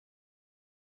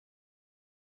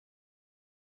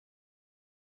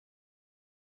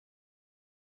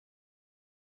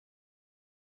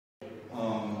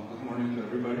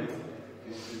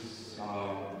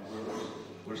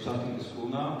we're starting the school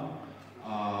now.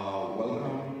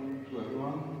 Welcome to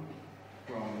everyone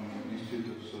from the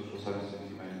Institute of Social Sciences and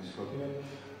Humanities, Skopje.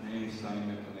 My name is right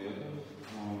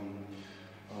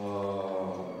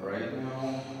now,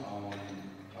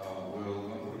 we're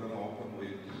going to open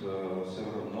with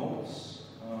several notes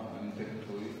and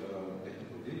technical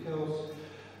details.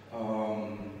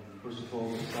 First of all,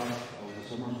 the staff of the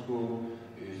summer school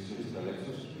is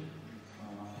Alexis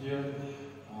here.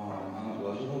 Anna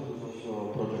Blaževa, who's also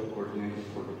a project coordinator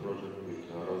for the project with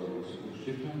Rosa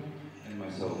Stiftung, and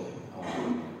myself.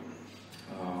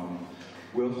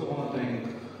 We also want to thank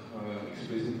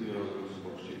explicitly Rosa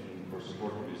Stiftung for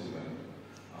supporting this event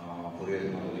for yet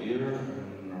another year,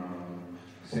 and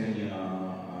Ksenia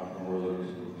from Rosa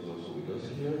is also with us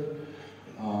here.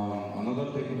 Another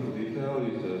technical detail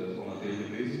is that on a daily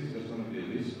basis there's going to be a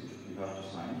list you have to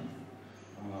sign.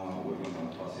 We're going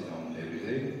to pass it on every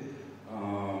day.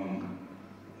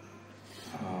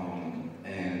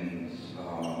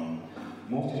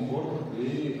 Most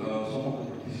importantly, some of the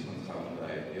participants haven't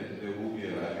arrived yet. They will be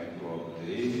arriving throughout the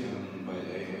day,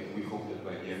 and we hope that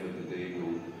by the end of the day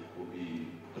will be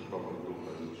the proper group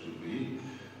as it should be.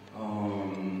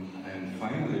 And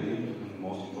finally, and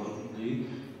most importantly,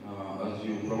 as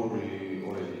you probably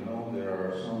already know, there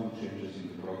are some changes in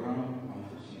the program.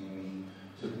 Unforeseen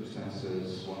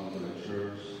circumstances, one of the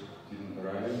lecturers didn't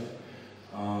arrive.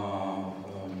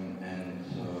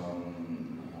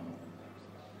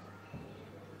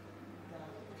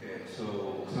 Okay, so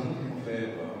Oksana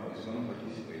Timofeeva is going to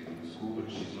participate in the school, but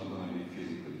she's not going to be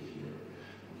physically here,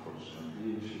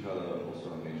 unfortunately. She had also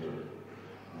a major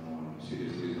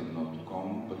serious reason not to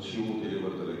come, but she will deliver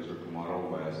the lecture tomorrow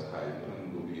via Skype,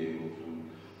 and will be able to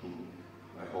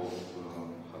I hope,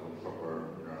 have a proper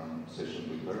session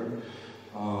with her.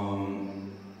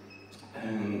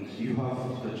 And you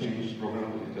have the changed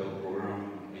program, the detailed program,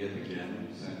 yet again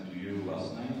sent to you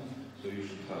last night, so you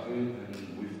should have it.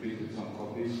 And we've printed some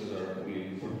copies that are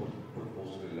being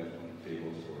purposely left on the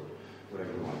tables for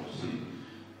everyone to see.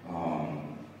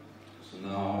 So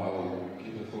now I will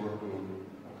give the floor to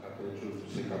Katerina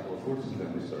to say a couple of words, and then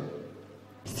we start.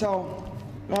 So,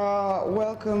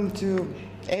 welcome to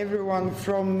everyone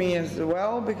from me as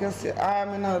well, because I'm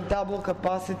in a double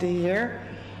capacity here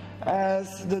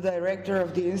as the director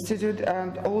of the Institute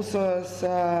and also as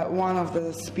one of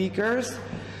the speakers.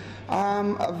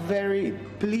 I'm very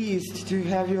pleased to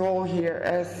have you all here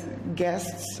as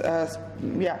guests.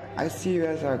 I see you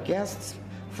as our guests,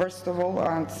 first of all,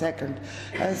 and second,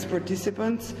 as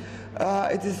participants.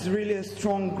 It is really a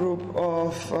strong group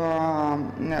of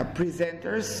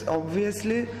presenters,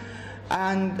 obviously,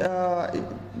 and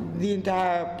the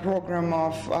entire program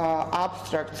of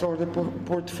abstracts, or the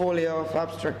portfolio of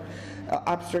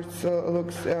abstracts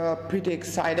looks pretty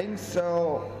exciting.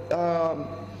 So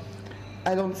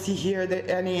I don't see here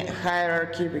any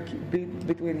hierarchy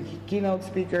between keynote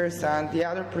speakers and the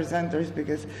other presenters,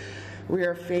 because we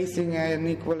are facing an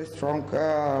equally strong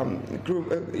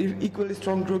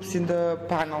groups in the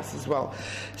panels as well.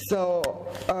 So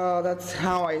that's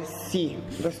how I see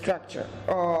the structure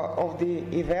of the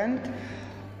event.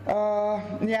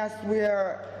 Yes, we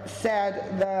are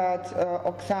sad that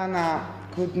Oksana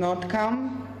could not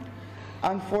come.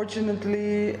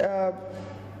 Unfortunately,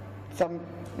 some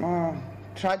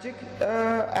tragic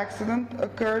accident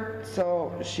occurred,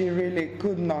 so she really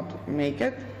could not make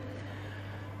it.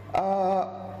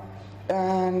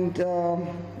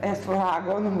 As for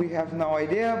Hagon, we have no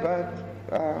idea, but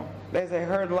as I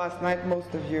heard last night,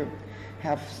 most of you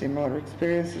have similar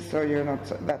experiences, so you're not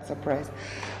that surprised.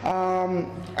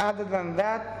 Other than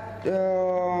that,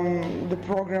 the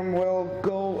program will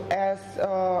go as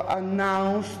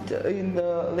announced in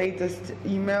the latest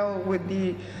email with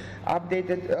the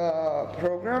updated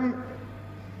program.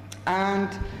 And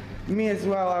me as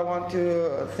well, I want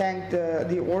to thank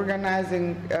the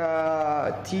organizing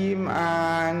team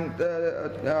and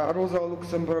Rosa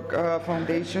Luxemburg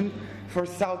Foundation for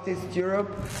Southeast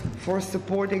Europe for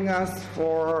supporting us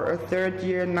for a third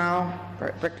year now,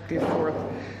 practically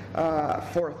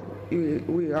fourth.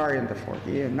 We are in the fourth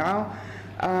year now.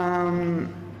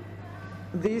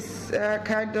 This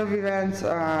kind of events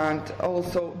and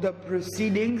also the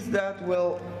proceedings that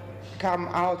will come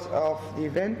out of the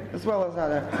event, as well as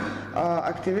other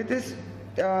activities,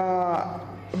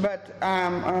 but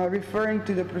I'm referring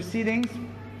to the proceedings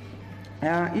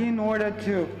in order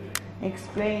to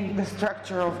explain the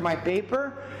structure of my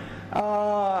paper.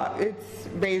 It's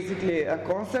basically a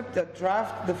concept, a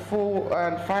draft. The full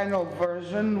and final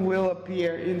version will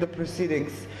appear in the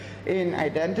proceedings in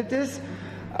Identities.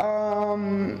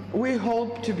 We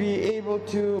hope to be able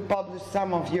to publish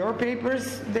some of your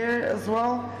papers there as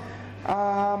well.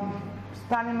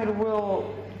 Stanimir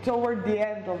will, toward the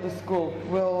end of the school,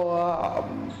 will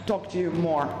talk to you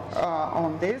more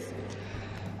on this.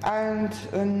 And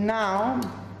now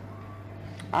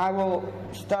I will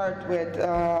start with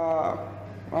the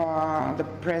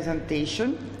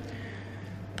presentation.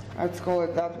 Let's call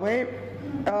it that way.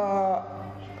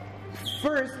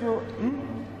 First, we'll...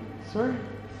 Sorry?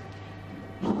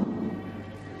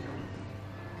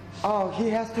 Oh, he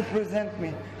has to present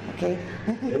me. Okay.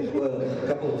 Well, a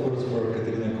couple of words for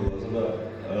Katerina Kolozova.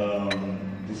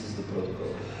 This is the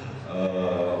protocol,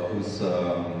 who's,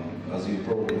 as you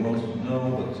probably most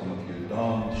know, but some of you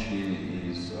don't, she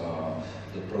is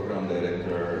the program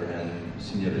director and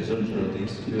senior researcher at the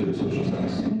Institute of Social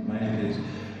Sciences and Humanities.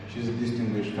 She's a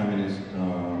distinguished feminist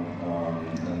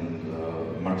and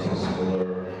Marxist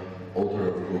scholar, author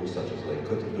of books such as like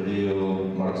Conceptual,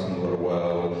 Marx and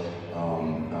Irigaray,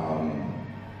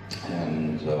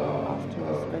 and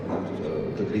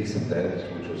The Greeks and Dead,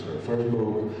 which was her first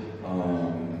book.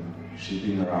 She's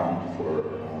been around for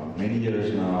many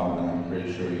years now, and I'm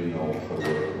pretty sure you know her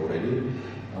work already.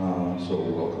 So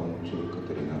welcome to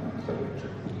Katerina and her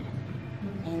lecture.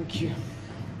 Thank you.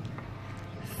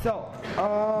 So,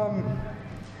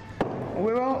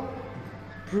 we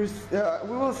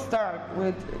will start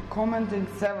with commenting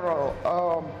several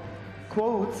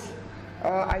quotes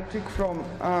I took from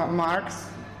Marx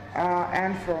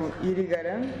and from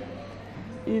Irigaray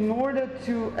in order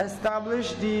to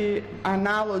establish the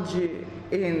analogy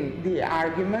in the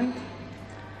argument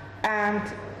and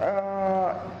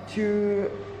to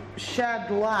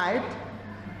shed light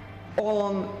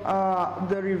on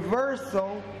the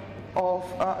reversal of,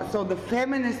 so the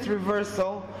feminist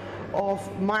reversal of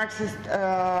Marxist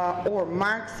or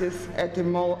Marxist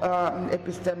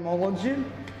epistemology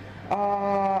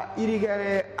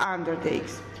Irigaray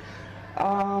undertakes.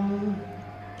 I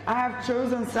have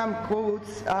chosen some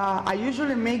quotes. I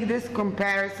usually make these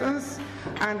comparisons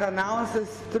and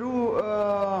analysis through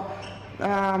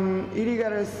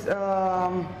Irigaray's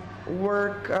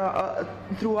work,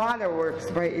 through other works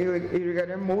by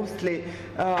Irigaray, mostly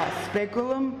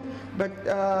Speculum, but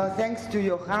thanks to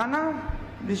Johanna,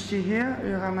 is she here?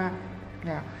 Johanna,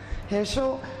 yeah,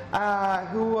 Heschel,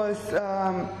 who was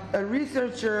a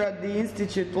researcher at the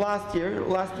Institute last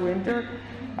winter,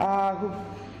 who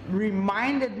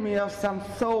reminded me of some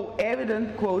so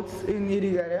evident quotes in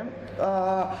Irigaray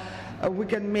we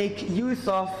can make use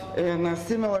of in a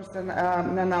similar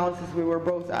analysis we were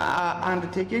both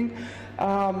undertaking.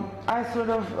 I sort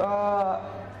of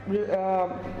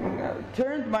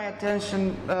turned my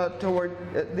attention toward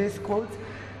these quotes.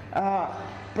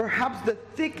 Perhaps the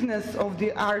thickness of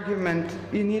the argument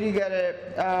in Irigaray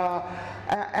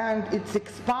and its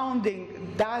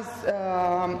expounding does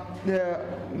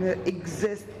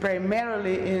exist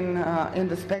primarily in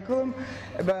the Speculum,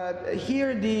 but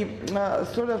here the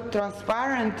sort of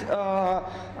transparent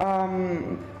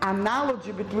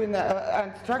analogy between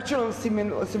and structural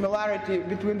similarity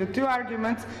between the two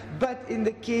arguments, but in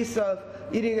the case of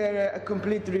Irigaray, a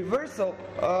complete reversal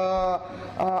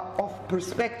of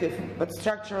perspective, but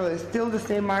structurally still the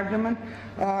same argument,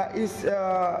 is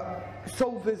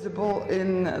so visible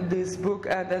in this book,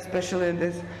 and especially in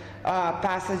these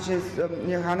passages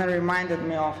Johanna reminded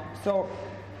me of. So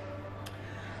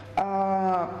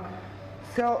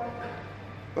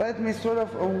let me sort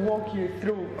of walk you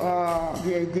through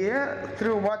the idea,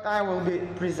 through what I will be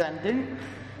presenting.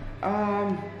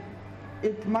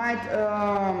 It might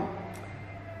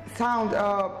sound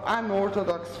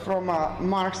unorthodox from a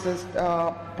Marxist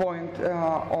point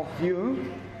of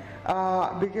view,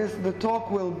 because the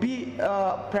talk will be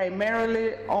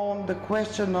primarily on the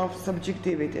question of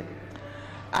subjectivity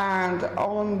and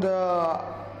on the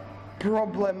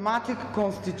problematic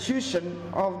constitution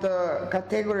of the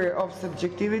category of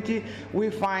subjectivity we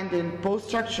find in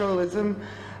post-structuralism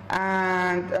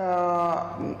and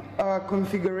a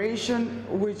configuration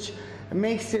which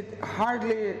makes it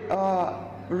hardly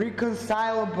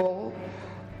reconcilable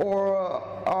or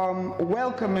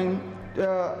welcoming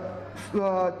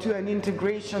to an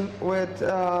integration with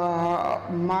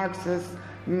Marx's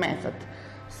method.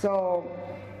 So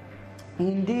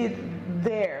indeed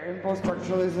there in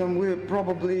post-structuralism we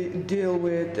probably deal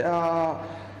with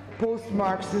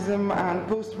post-Marxism, and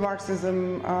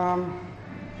post-Marxism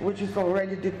which is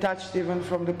already detached even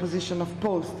from the position of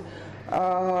post.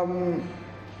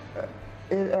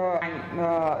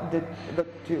 The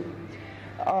two.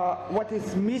 What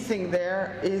is missing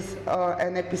there is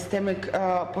an epistemic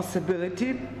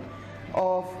possibility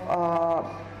of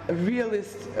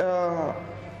realist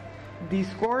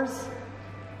discourse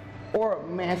or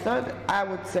method. I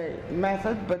would say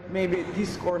method, but maybe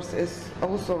discourse is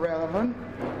also relevant,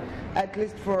 at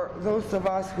least for those of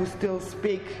us who still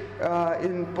speak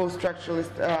in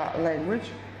post-structuralist language,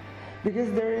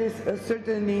 because there is a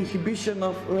certain inhibition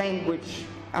of language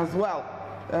as well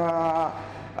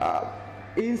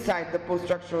inside the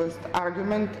post-structuralist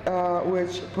argument,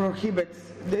 which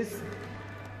prohibits this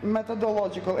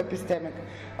methodological epistemic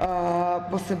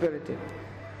possibility.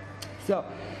 So,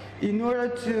 in order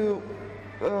to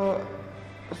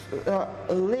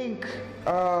link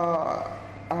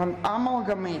and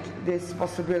amalgamate these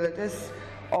possibilities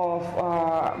of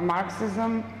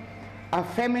Marxism, a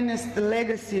feminist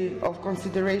legacy of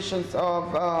considerations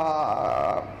of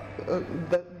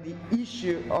the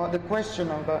issue or the question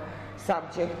of the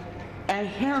subject, and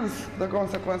hence the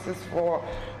consequences for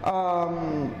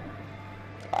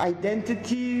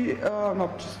identity,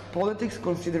 not just politics,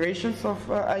 considerations of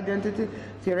identity,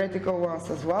 theoretical ones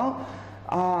as well.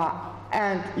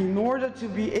 And in order to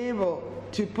be able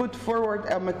to put forward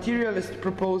a materialist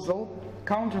proposal,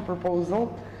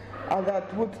 counter-proposal,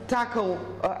 that would tackle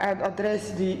and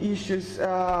address the issues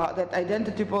that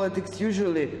identity politics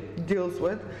usually deals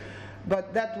with,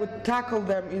 but that would tackle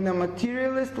them in a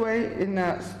materialist way, in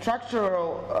a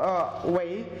structural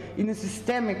way, in a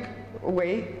systemic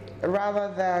way,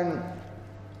 rather than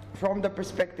from the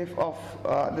perspective of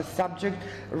the subject,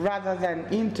 rather than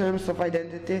in terms of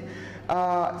identity,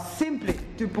 simply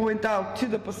to point out to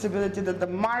the possibility that the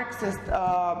Marxist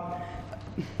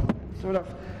sort of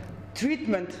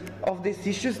treatment of these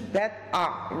issues that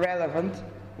are relevant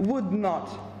would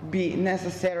not be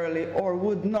necessarily, or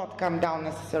would not come down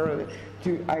necessarily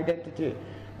to identity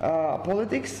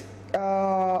politics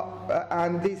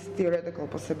and these theoretical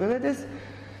possibilities.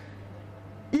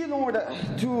 In order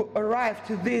to arrive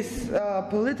to this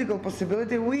political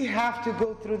possibility, we have to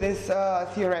go through this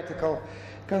theoretical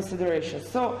consideration.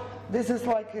 So this is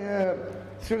like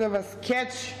sort of a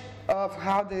sketch of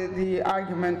how the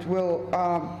argument will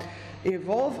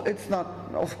evolve. It's not,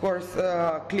 of course,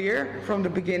 clear from the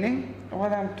beginning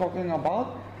what I'm talking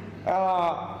about,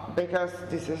 because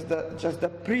this is just the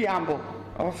preamble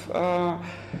of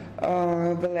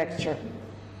the lecture.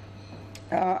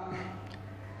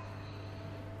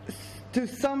 To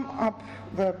sum up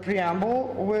the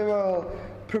preamble, we will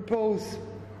propose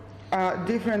a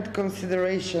different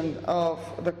consideration of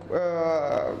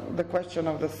the question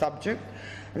of the subject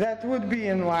that would be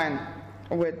in line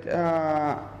with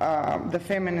the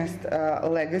feminist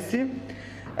legacy,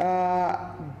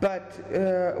 but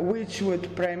which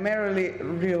would primarily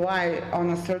rely on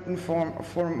a certain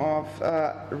form of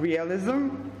realism.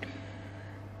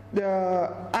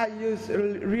 I use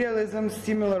realism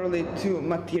similarly to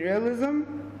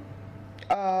materialism,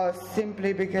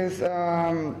 simply because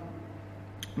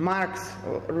Marx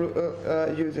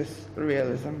uses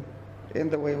realism in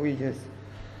the way we use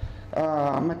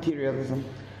materialism.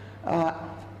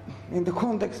 In the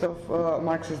context of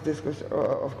Marxist discourse,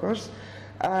 of course,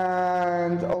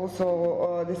 and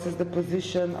also this is the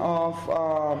position of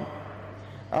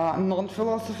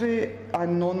non-philosophy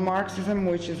and non-Marxism,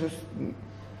 which is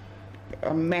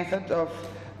a method of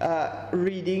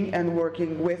reading and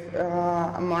working with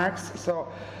Marx. So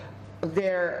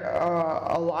there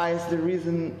lies the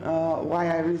reason why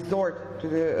I resort to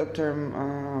the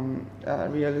term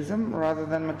realism rather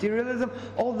than materialism,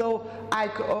 although I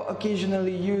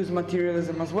occasionally use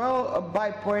materialism as well by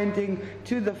pointing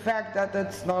to the fact that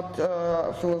it's not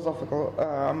philosophical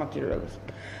materialism.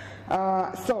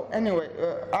 So anyway,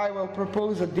 I will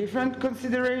propose a different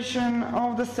consideration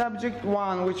of the subject,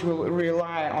 one which will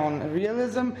rely on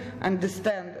realism,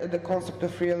 understand the concept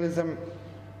of realism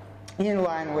in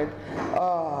line with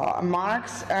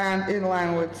Marx and in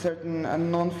line with certain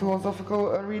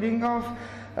non-philosophical reading of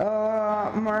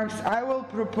Marx. I will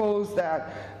propose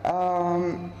that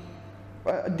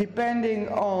depending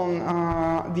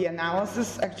on the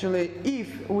analysis, actually,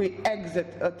 if we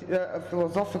exit a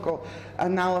philosophical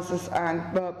analysis and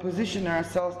position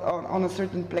ourselves on a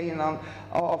certain plane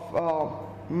of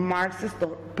Marxist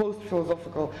or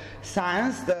post-philosophical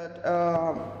science, that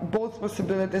both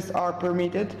possibilities are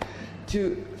permitted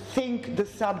to think the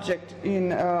subject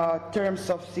in terms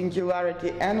of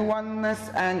singularity and oneness,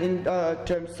 and in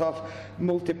terms of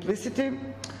multiplicity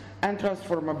and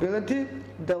transformability.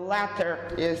 The latter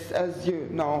is, as you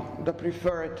know, the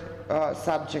preferred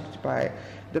subject by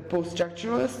the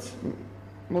post-structuralists: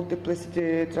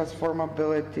 multiplicity,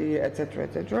 transformability, etc.,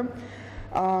 etc.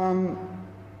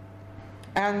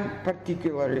 And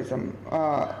particularism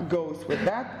goes with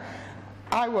that.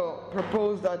 I will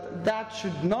propose that that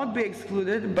should not be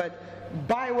excluded, but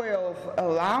by way of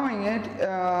allowing it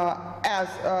as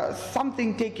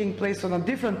something taking place on a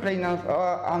different plane of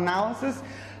analysis,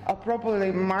 a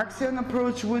properly Marxian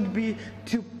approach would be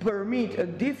to permit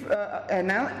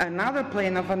another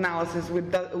plane of analysis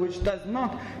which does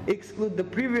not exclude the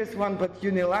previous one but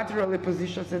unilaterally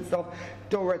positions itself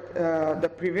toward the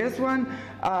previous one,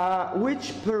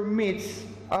 which permits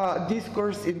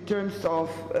discourse in terms of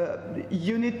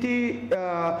unity,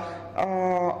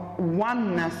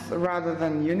 oneness rather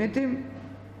than unity,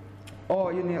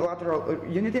 or unilateral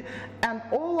unity, and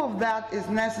all of that is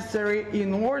necessary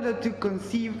in order to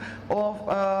conceive of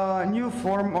a new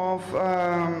form of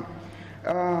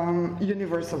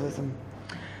universalism.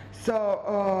 So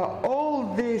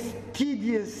all this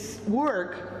tedious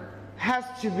work has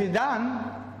to be done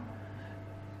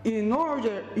in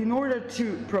order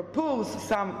to propose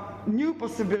some new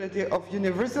possibility of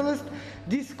universalist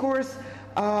discourse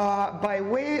by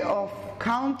way of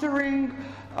countering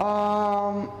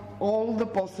all the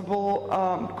possible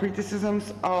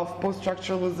criticisms of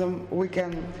post-structuralism we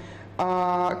can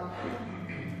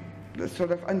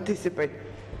sort of anticipate.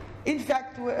 In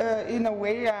fact, in a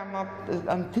way, I'm not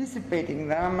anticipating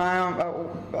them.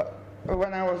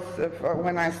 When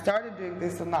I started doing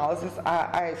this analysis,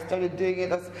 I started doing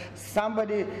it as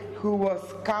somebody who was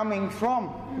coming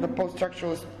from the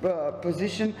post-structuralist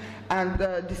position and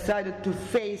decided to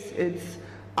face its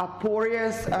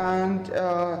aporias and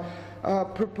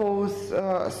propose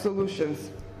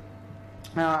solutions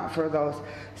for those.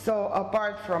 So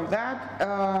apart from that,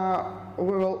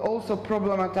 we will also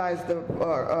problematize the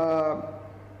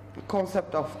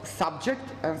concept of subject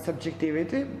and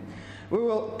subjectivity. We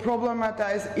will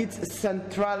problematize its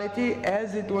centrality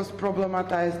as it was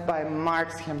problematized by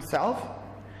Marx himself.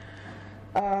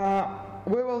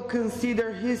 We will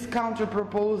consider his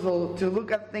counter-proposal to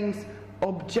look at things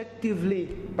objectively,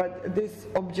 but this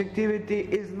objectivity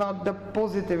is not the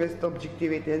positivist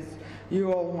objectivity, as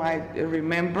you all might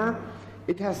remember.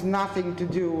 It has nothing to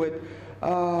do with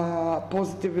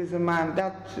positivism and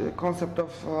that concept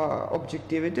of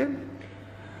objectivity,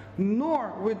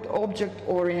 nor with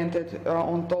object-oriented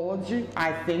ontology,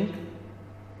 I think,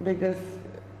 because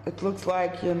it looks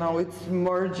like, you know, it's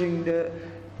merging the...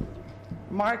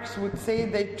 Marx would say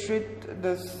they treat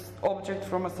this object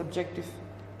from a subjective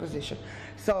position.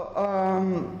 So,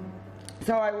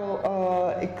 so I will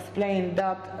explain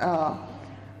that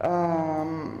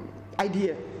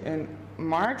idea in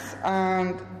Marx,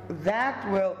 and that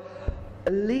will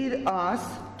lead us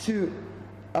to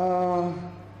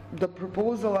the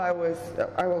proposal I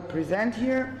will present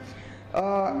here,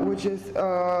 which is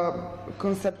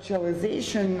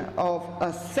conceptualization of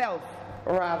a self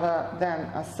rather than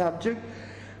a subject,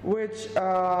 which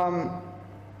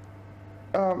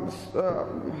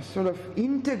sort of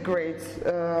integrates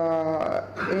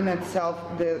in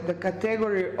itself the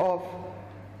category of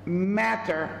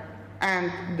matter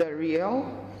and the real,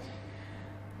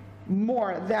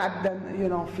 more that than, you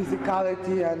know,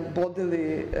 physicality and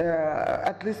bodily,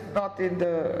 at least not in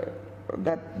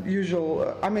that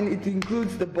usual, I mean, it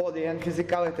includes the body and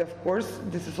physicality, of course.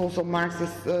 This is also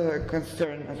Marxist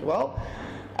concern as well,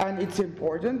 and it's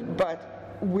important, but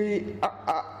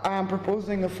I am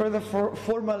proposing a further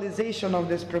formalization of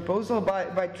this proposal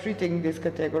by treating this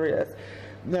category as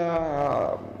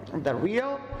the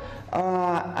real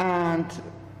and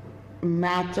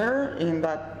matter in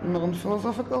that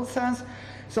non-philosophical sense.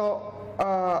 So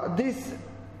this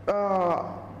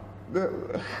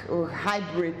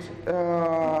hybrid,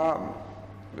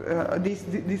 this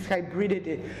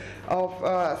hybridity of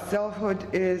selfhood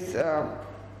is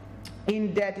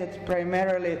indebted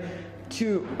primarily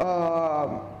to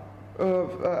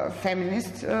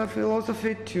feminist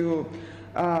philosophy, to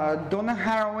Donna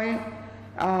Haraway,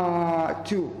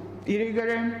 to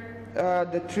Irigaray,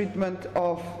 the treatment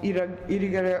of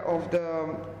Irigaray of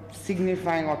the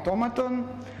signifying automaton,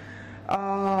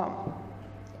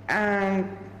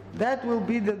 and that will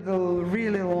be the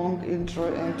really long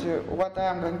intro into what I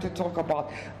am going to talk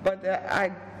about. But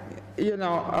I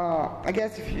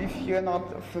guess if you're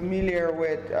not familiar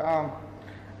with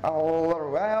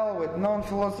Orwell, with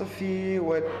non-philosophy,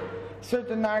 with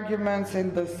certain arguments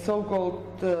in the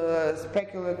so-called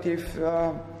speculative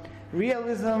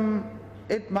realism,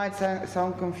 it might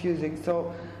sound confusing.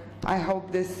 So I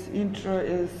hope this intro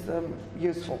is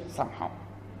useful somehow.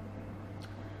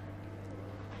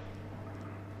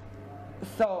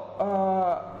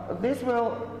 So this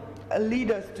will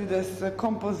lead us to this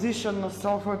composition of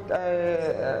selfhood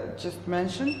I just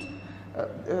mentioned.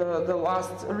 The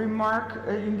last remark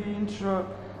in the intro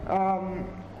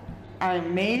I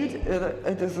made,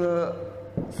 it is a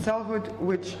selfhood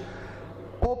which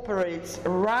operates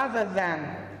rather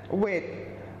than with,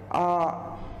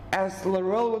 as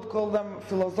Laruelle would call them,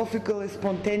 philosophically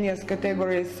spontaneous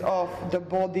categories of the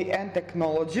body and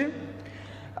technology,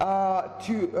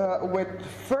 with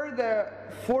further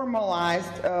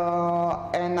formalized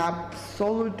and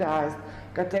absolutized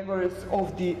categories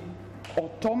of the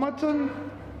automaton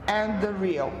and the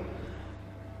real.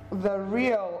 The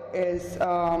real is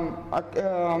a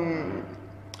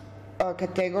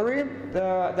category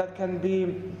that can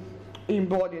be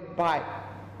embodied by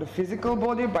the physical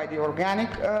body, by the organic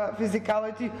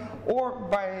physicality, or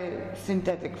by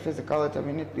synthetic physicality. I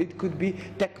mean, it could be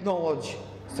technology,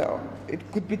 so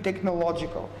it could be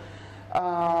technological.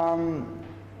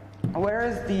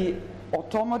 Whereas the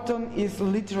automaton is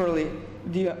literally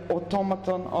the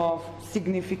automaton of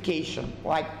signification,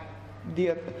 like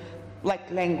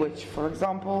language, for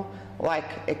example, like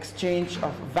exchange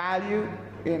of value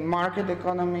in market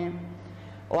economy,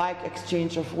 like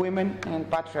exchange of women and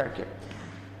patriarchy.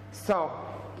 So,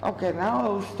 okay, now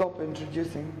I'll stop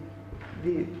introducing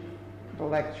the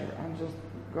lecture and just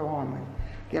go on and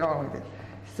get on with it.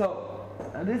 So,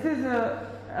 this is a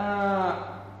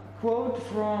quote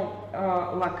from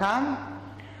Lacan,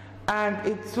 and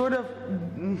it sort of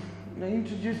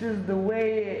introduces the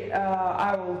way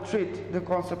I will treat the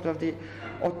concept of the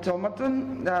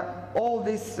automaton. All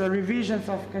these revisions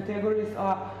of categories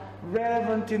are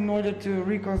relevant in order to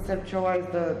reconceptualize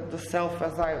the self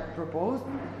as I proposed,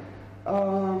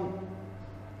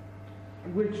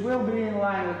 which will be in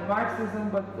line with Marxism,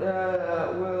 but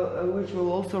which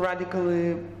will also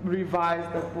radically revise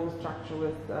the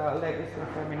post-structuralist legacy of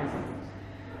feminism.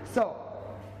 So,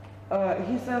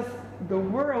 he says, the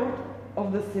world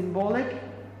of the symbolic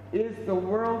is the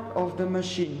world of the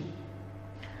machine.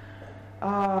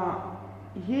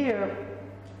 Here,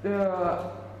 the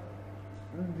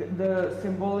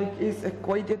symbolic is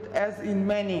equated, as in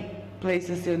many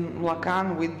places in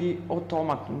Lacan, with the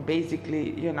automaton.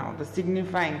 Basically, you know, the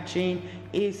signifying chain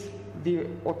is the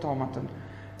automaton.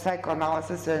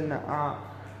 Psychoanalysis in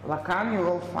Lacan, you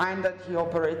will find that he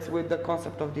operates with the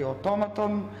concept of the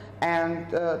automaton, and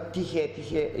Tiche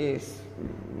is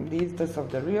the instance of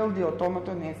the real, the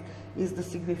automaton is the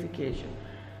signification.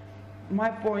 My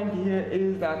point here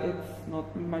is that it's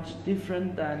not much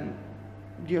different than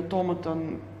the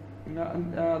automaton,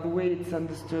 the way it's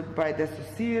understood by de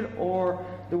Saussure, or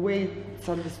the way it's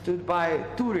understood by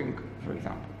Turing, for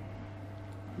example.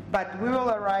 But we will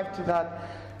arrive to that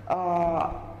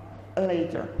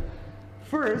later.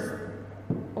 First,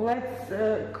 let's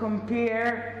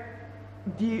compare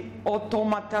the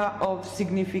automata of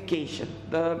signification,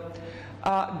 the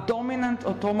dominant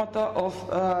automata of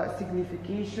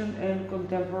signification in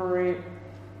contemporary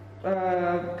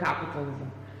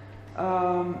capitalism.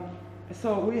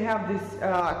 So we have this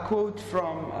quote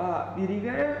from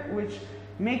Irigaray, which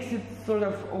makes it sort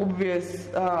of obvious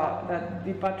that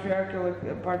the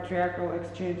patriarchal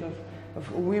exchange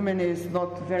of women is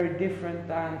not very different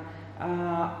than,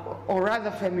 or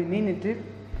rather femininity,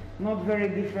 not very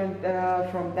different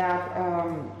from that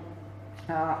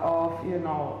of, you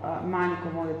know, money,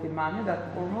 commodity, money,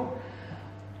 that formal.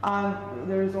 And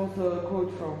there is also a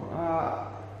quote from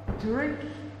Turing.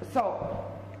 So,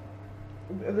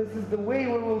 this is the way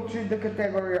we will treat the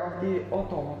category of the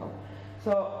automaton.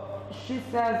 So, she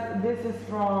says, this is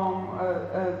from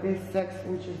this sex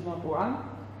which is not one.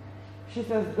 She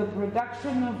says, the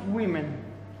production of women,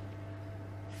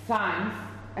 science,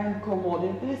 and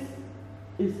commodities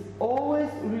is always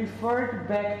referred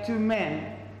back to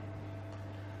men.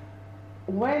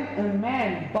 When a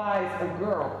man buys a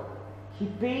girl, he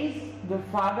pays the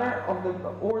father of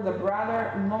or the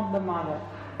brother, not the mother.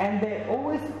 And they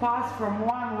always pass from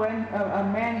a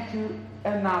man to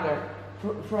another,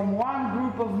 from one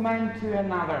group of men to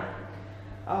another.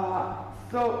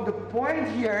 So the point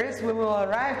here is, we will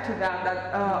arrive to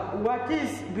that what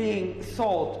is being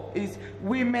sold is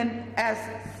women as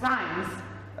science,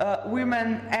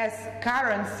 women as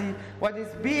currency. What is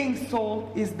being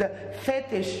sold is the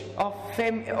fetish of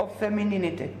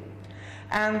femininity.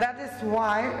 And that is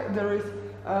why there is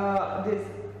this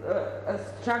a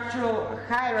structural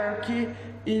hierarchy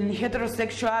in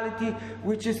heterosexuality,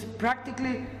 which is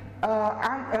practically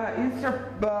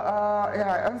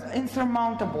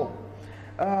insurmountable.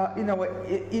 In a way,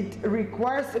 it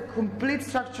requires a complete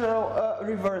structural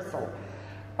reversal.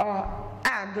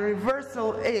 And the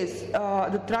reversal is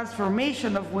the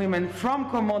transformation of women from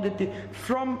commodity,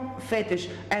 from fetish,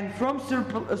 and from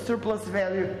surplus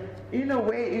value, in a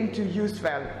way, into use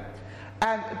value.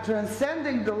 And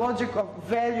transcending the logic of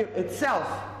value itself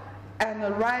and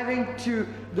arriving to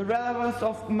the relevance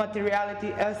of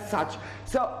materiality as such.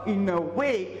 So in a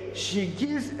way, she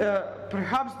gives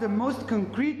perhaps the most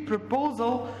concrete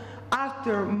proposal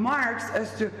after Marx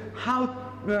as to how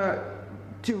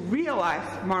to realize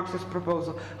Marx's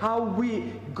proposal, how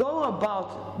we go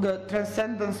about the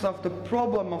transcendence of the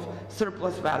problem of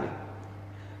surplus value,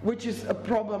 which is a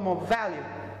problem of value,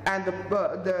 and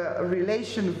the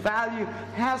relation value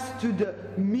has to the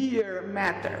mere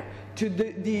matter, to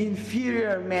the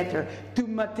inferior matter, to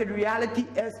materiality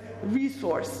as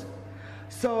resource.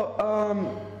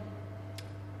 So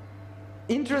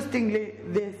interestingly,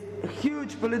 this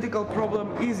huge political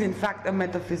problem is in fact a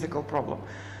metaphysical problem.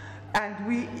 And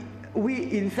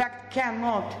we in fact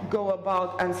cannot go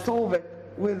about and solve it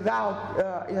without,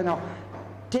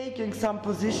 taking some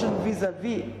position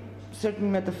vis-a-vis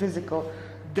certain metaphysical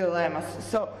dilemmas.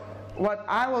 So what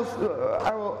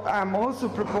I'm also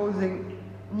proposing,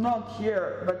 not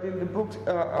here, but in the book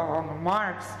on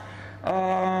Marx,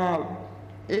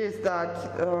 is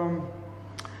that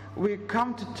we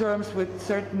come to terms with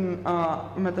certain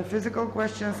metaphysical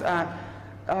questions, and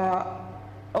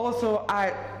also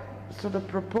I sort of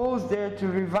propose there to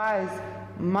revise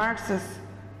Marx's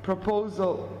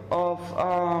proposal of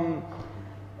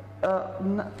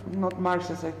not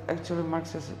Marx's, actually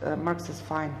Marx is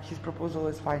fine, his proposal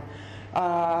is fine.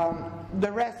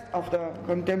 The rest of the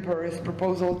contemporaries'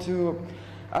 proposal to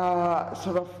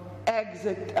sort of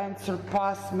exit and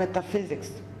surpass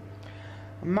metaphysics.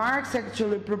 Marx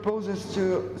actually proposes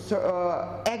to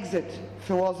exit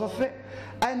philosophy,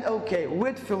 and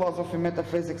with philosophy,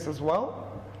 metaphysics as well.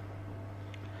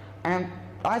 And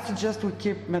I suggest we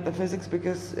keep metaphysics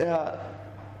because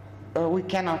we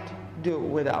cannot do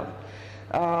without it.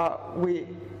 We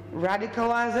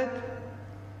radicalize it.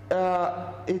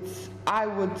 It's, I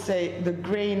would say, the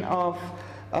grain of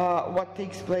what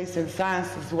takes place in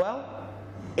science as well.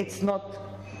 It's not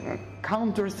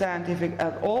counter-scientific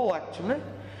at all, actually,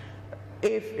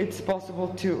 if it's possible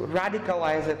to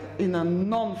radicalize it in a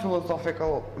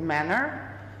non-philosophical manner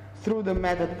through the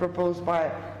method proposed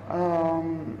by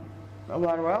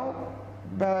Laruelle,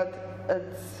 but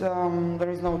it's, there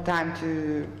is no time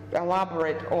to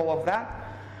elaborate all of that.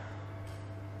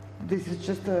 This is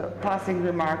just a passing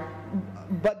remark.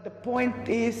 But the point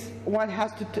is, one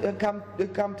has to come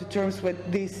to terms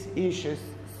with these issues.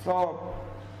 So,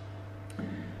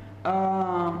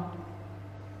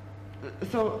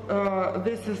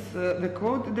 this is the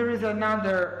quote. There is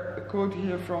another quote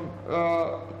here from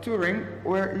Turing,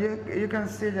 where you can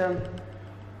see the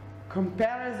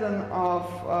comparison of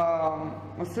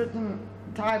a certain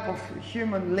type of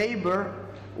human labor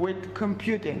with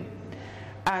computing,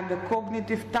 and the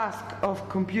cognitive task of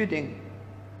computing,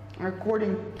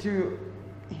 according to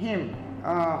him,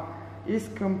 is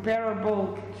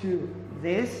comparable to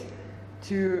this,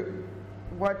 to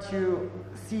what you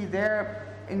see there.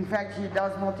 In fact, he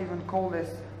does not even call this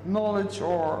knowledge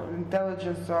or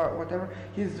intelligence or whatever.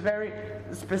 He's very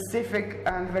specific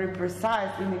and very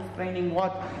precise in explaining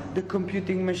what the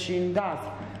computing machine does.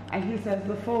 And he says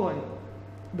the following: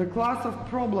 the class of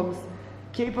problems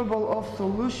capable of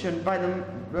solution by the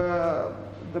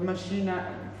machine, I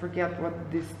forget what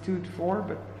this stood for,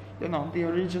 but the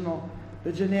original,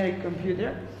 the generic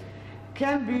computer,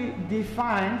 can be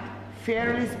defined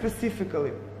fairly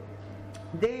specifically.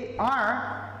 They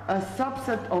are a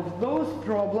subset of those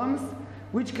problems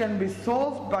which can be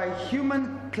solved by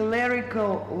human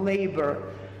clerical labor,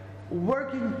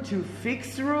 working to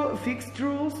fixed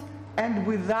rules and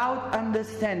without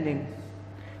understanding.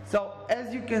 So,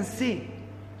 as you can see,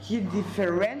 he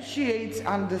differentiates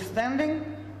understanding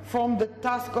from the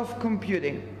task of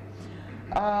computing.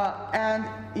 And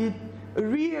it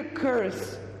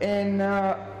reoccurs in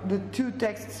the two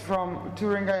texts from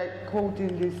Turing I quote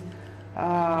in this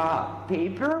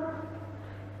paper.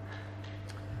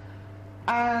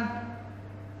 And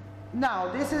now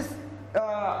this is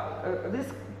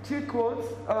these two quotes,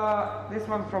 this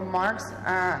one from Marx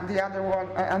and the other one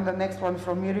and the next one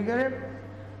from Irigaray,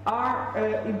 are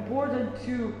important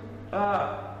to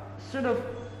sort of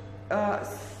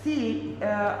see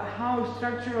how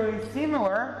structurally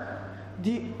similar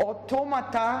the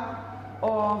automata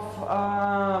of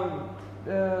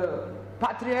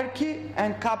patriarchy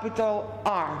and capital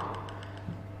are.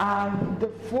 And the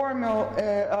formula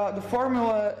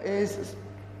is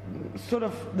sort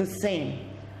of the same.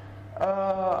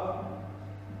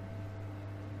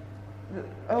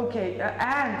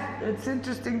 And it's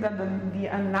interesting that the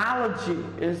analogy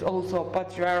is also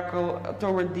patriarchal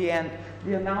toward the end,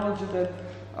 the analogy that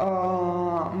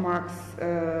Marx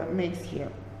makes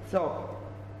here. So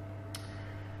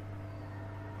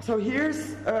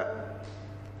here's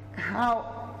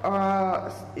how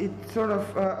it sort of,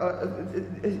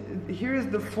 here is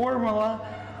the formula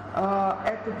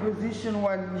at the position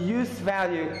when use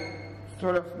value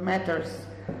sort of matters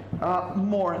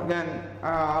more than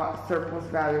surplus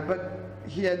value. But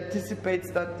he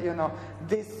anticipates that,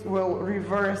 this will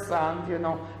reverse and,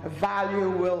 value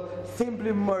will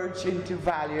simply merge into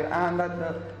value, and that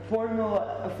the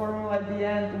formula at the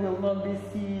end will not be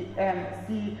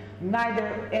CMC,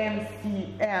 neither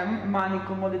MCM, money,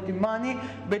 commodity, money,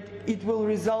 but it will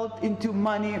result into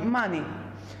money, money,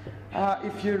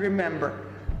 if you remember.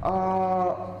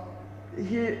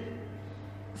 He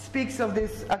speaks of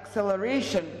this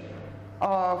acceleration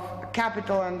of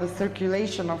capital and the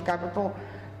circulation of capital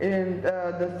in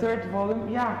the third volume,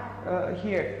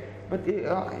 here, but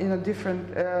in a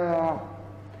different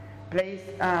place,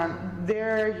 and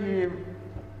there he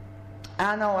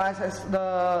analyzes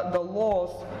the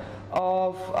laws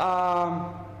of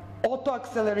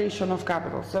auto-acceleration of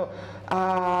capital. So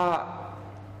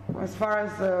as far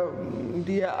as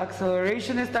the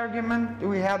accelerationist argument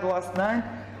we had last night,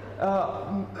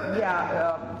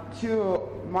 to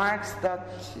Marx that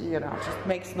just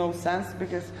makes no sense,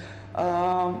 because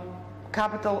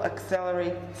capital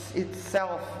accelerates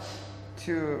itself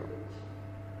to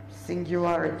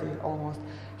singularity almost.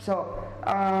 So,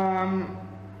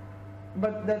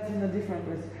 but that's in a different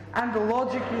place. And the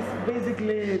logic is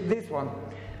basically this one.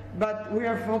 But we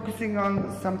are focusing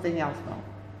on something else now,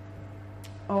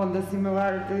 on the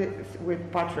similarity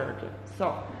with patriarchy.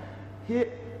 So, he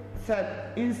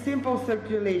said, in simple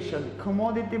circulation,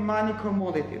 commodity, money,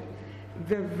 commodity,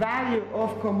 the value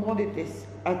of commodities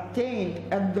attained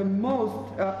at the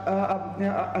most,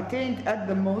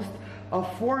 a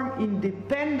form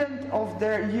independent of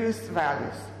their use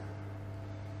values.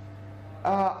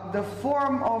 The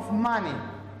form of money,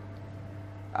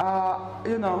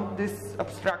 this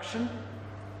abstraction,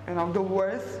 the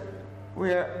worth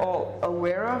we're all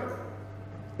aware of,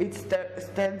 it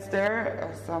stands there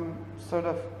as some sort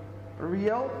of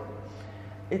real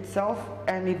itself,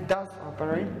 and it does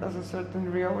operate as a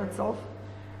certain real itself.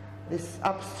 This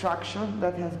abstraction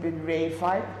that has been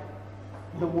reified,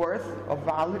 the worth of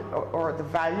value, or the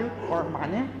value or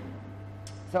money.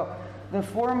 So the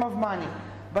form of money,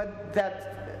 but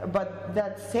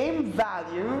that same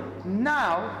value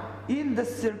now in the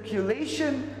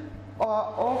circulation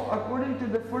of according to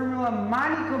the formula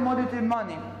money, commodity,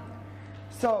 money.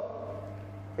 So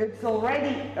it's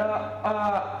already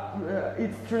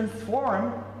it's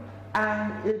transformed,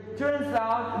 and it turns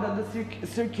out that the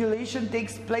circulation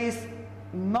takes place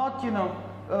not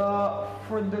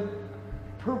for the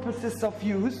purposes of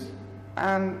use,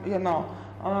 and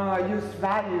use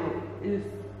value is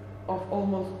of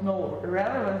almost no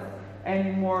relevance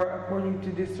anymore according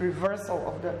to this reversal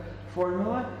of the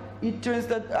formula. It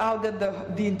turns out that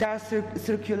the entire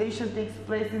circulation takes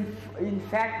place in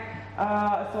fact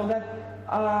so that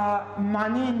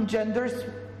money engenders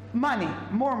money,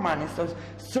 more money. So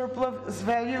surplus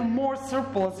value, more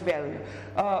surplus value.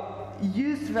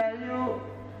 Use value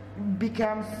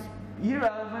becomes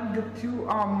irrelevant. The two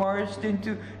are merged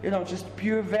into just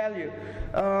pure value.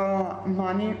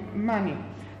 Money, money.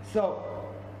 So,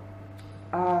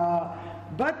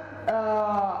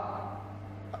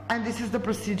 and this is the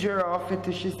procedure of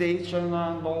fetishization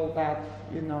and all that,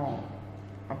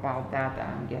 about that,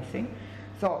 I'm guessing.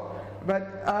 So,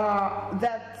 but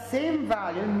that same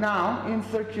value now in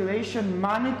circulation,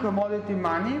 money, commodity,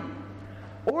 money,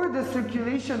 or the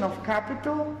circulation of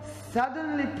capital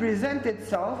suddenly present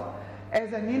itself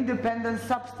as an independent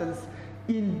substance,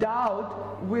 endowed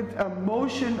with a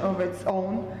motion of its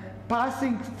own,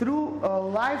 passing through a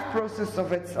life process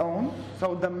of its own.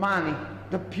 So the money,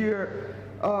 the pure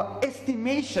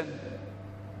estimation.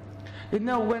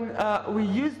 When we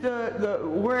use the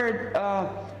word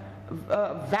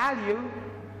value,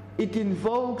 it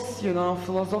invokes,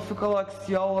 philosophical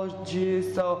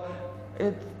axiology. So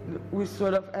we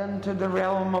sort of enter the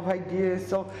realm of ideas.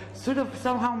 So sort of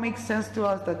somehow makes sense to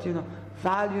us that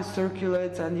value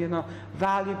circulates, and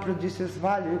value produces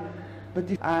value. But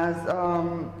as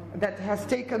that has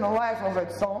taken a life of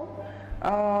its own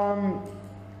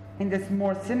in this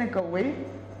more cynical way,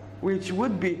 which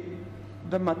would be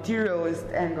the materialist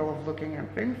angle of looking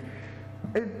at things,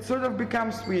 it sort of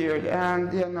becomes weird.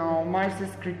 And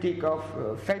Marxist critique of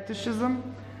fetishism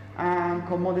and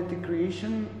commodity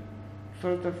creation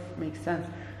sort of makes sense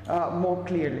more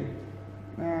clearly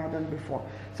than before.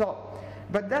 So,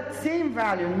 but that same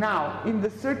value now in the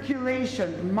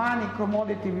circulation, money,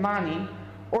 commodity, money,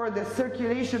 or the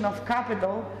circulation of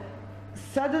capital,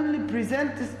 suddenly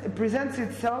presents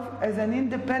itself as an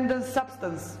independent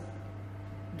substance.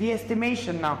 The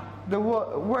estimation now. the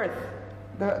worth,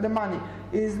 the money,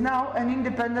 is now an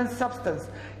independent substance,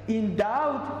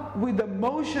 endowed with a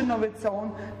motion of its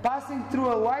own, passing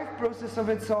through a life process of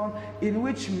its own, in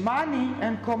which money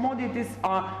and commodities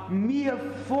are mere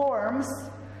forms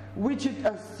which it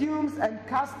assumes and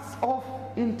casts off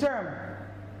in turn.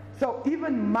 So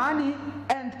even money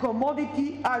and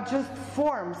commodity are just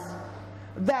forms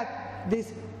that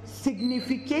this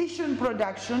signification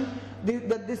production,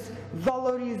 that this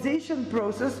valorization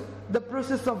process, the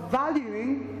process of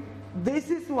valuing, this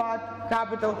is what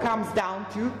capital comes down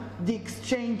to, the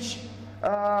exchange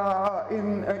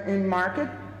in market.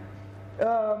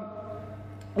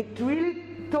 It really,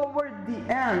 toward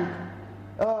the end,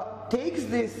 takes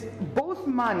this, both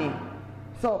money,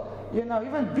 so, you know,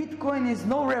 even Bitcoin is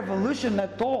no revolution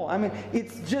at all. I mean,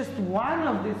 it's just one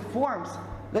of these forms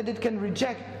that it can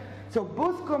reject. So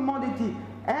both commodity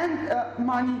and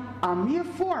money are mere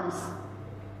forms,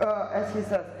 as he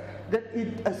says, that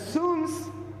it assumes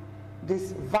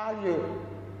this value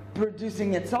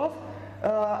producing itself,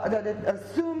 that it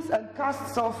assumes and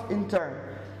casts off in turn.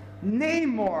 Nay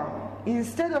more,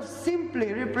 instead of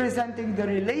simply representing the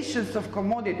relations of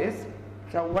commodities,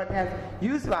 so what has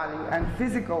use value and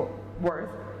physical worth,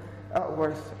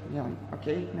 yeah,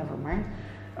 okay, never mind,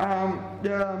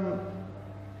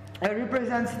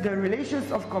 represents the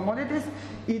relations of commodities,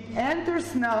 it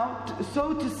enters now,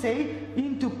 so to say,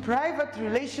 into private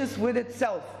relations with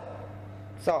itself.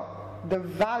 So, the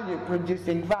value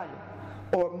producing value,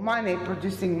 or money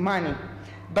producing money.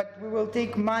 But we will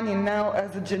take money now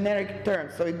as a generic term,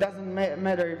 so it doesn't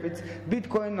matter if it's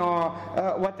Bitcoin or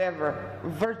whatever,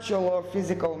 virtual or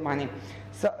physical money.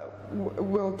 So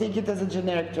we'll take it as a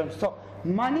generic term. So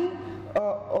money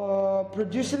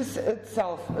produces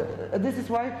itself. This is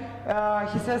why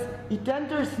he says it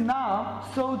enters now,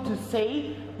 so to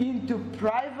say, into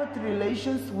private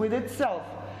relations with itself.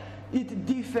 It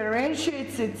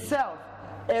differentiates itself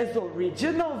as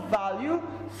original value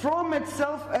from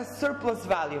itself as surplus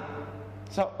value.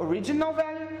 So original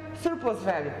value, surplus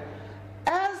value.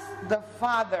 As the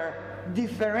Father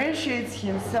differentiates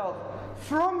himself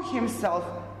from himself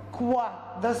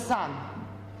qua the Son,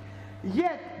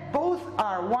 yet both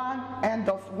are one and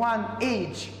of one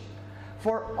age.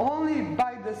 For only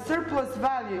by the surplus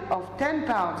value of 10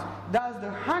 pounds does the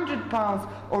 100 pounds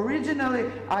originally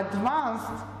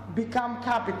advanced become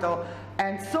capital,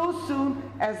 and so soon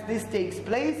as this takes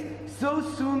place, so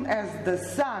soon as the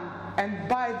Son, and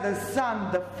by the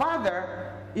Son the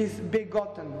Father, is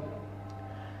begotten.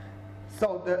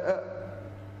 So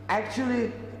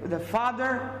actually the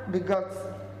Father begots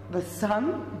the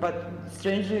Son, but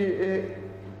strangely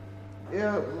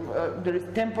there is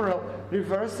temporal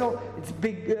reversal. It's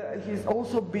he's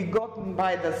also begotten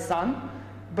by the Son,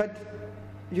 but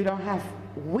you don't have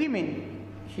women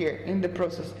here in the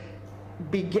process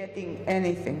begetting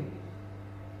anything.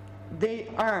 They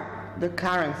are the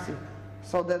currency,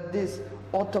 so that this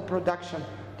auto-production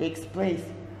takes place.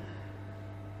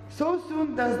 So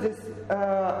soon does this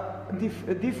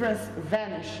difference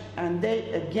vanish, and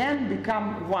they again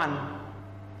become one,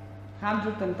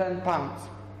 110 pounds.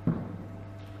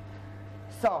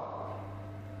 So,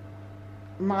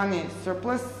 money,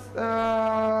 surplus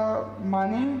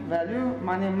money, value,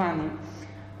 money.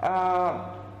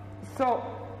 So,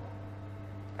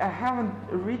 I haven't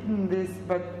written this,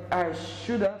 but I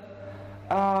should have.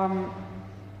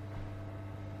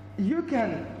 You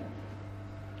can,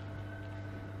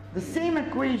 the same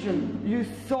equation you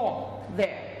saw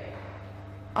there.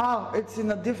 Oh, it's in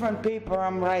a different paper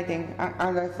I'm writing,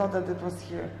 and I thought that it was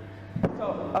here.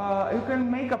 So, you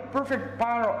can make a perfect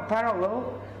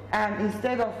parallel, and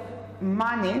instead of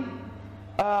money,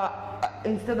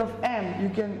 instead of M, you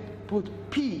can put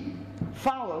P,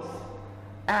 phallus,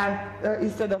 and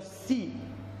instead of C,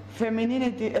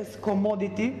 femininity as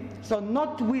commodity. So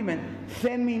not women,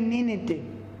 femininity.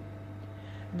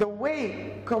 The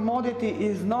way commodity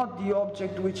is not the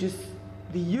object which is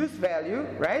the use value,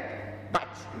 right? But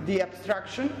the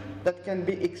abstraction that can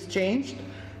be exchanged.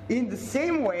 In the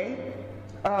same way,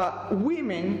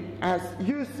 women as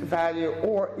use value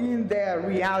or in their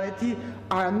reality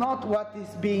are not what is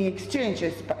being exchanged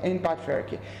in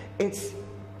patriarchy. It's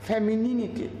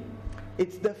femininity.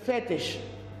 It's the fetish.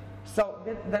 So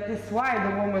that is why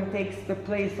the woman takes the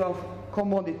place of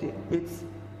commodity. It's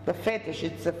the fetish,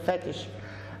 it's a fetish.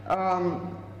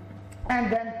 And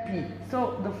then P.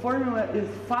 So the formula is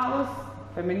phallus,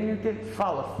 femininity,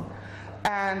 phallus.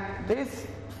 And this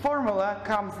formula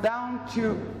comes down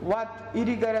to what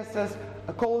Irigaray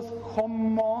calls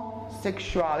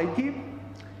homosexuality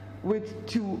with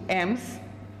two M's,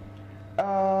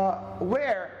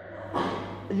 where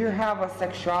you have a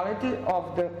sexuality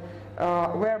of the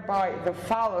whereby the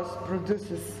phallus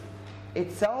produces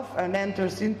itself and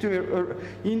enters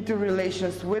into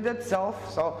relations with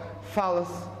itself, so phallus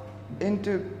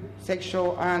into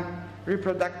sexual and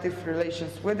reproductive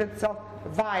relations with itself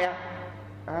via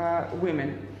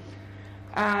women,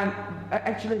 and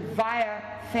actually via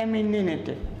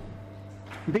femininity,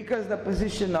 because the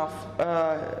position of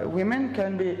women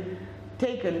can be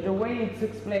taken, the way it's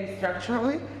explained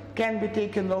structurally, can be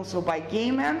taken also by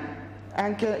gay men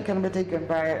and can be taken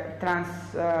by trans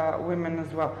women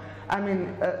as well. I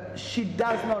mean, she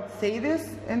does not say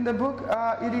this in the book,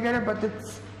 Irigaray, but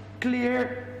it's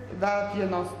clear that, you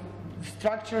know,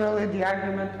 structurally the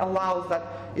argument allows that.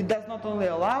 It does not only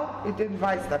allow, it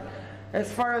invites that. As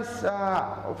far as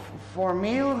for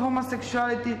male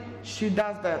homosexuality, she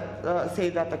does that, say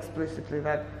that explicitly,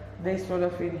 that they sort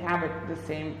of inhabit the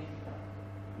same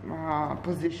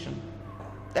position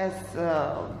as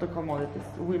the commodities,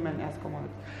 women as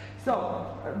commodities. So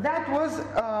that was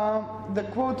the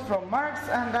quote from Marx,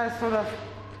 and I sort of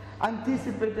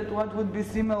anticipated what would be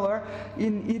similar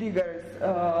in Irigaray's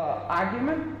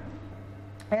argument.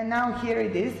 And now here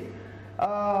it is,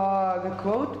 the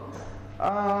quote.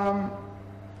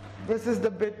 This is the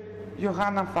bit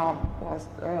Johanna found last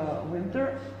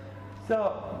winter.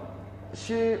 So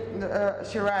she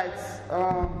writes,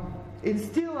 in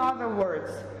still other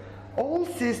words, all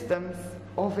systems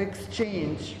of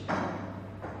exchange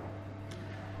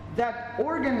that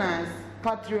organize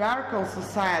patriarchal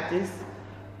societies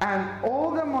and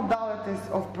all the modalities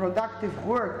of productive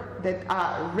work that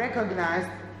are recognized,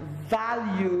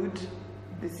 valued,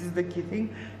 this is the key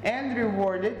thing, and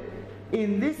rewarded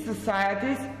in these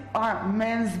societies are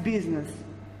men's business.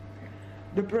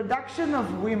 The production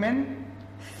of women,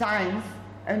 science,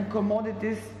 and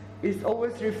commodities is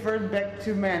always referred back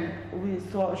to men. We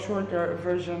saw a shorter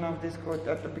version of this quote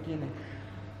at the beginning.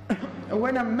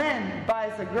 When a man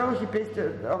buys a girl, he pays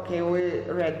to, okay, we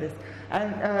read this.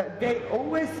 And they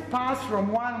always pass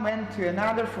from one man to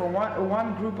another, from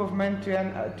one group of men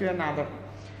to another.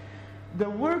 The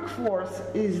workforce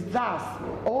is thus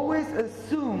always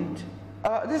assumed,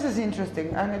 this is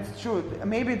interesting and it's true,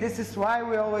 maybe this is why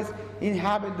we always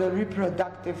inhabit the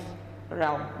reproductive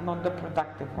realm, not the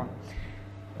productive one.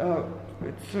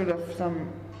 It's sort of some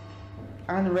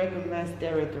unrecognized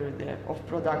territory there of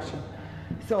production.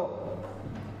 So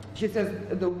she says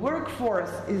the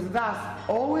workforce is thus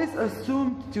always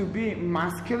assumed to be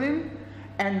masculine,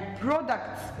 and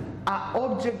products are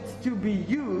objects to be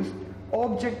used,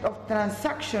 object of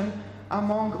transaction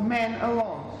among men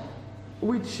alone,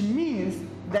 which means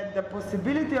that the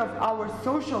possibility of our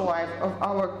social life, of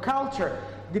our culture,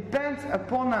 depends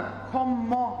upon a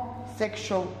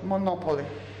homosexual monopoly.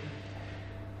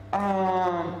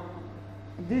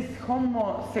 This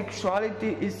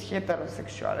homosexuality is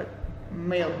heterosexuality,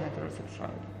 male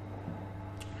heterosexuality.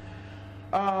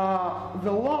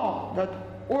 The law that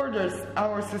orders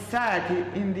our society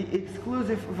in the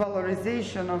exclusive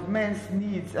valorization of men's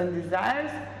needs and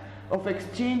desires, of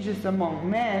exchanges among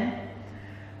men,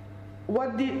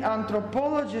 what the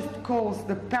anthropologist calls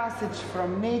the passage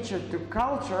from nature to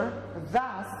culture,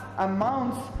 thus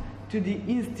amounts to the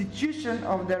institution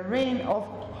of the reign of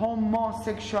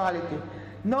homosexuality,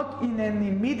 not in an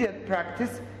immediate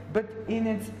practice, but in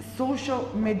its social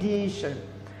mediation.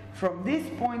 From this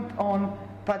point on,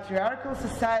 patriarchal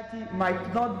society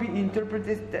might not be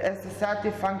interpreted as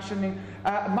society functioning,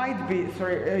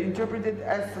 interpreted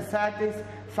as societies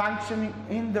functioning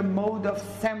in the mode of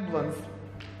semblance.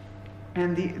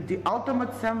 And the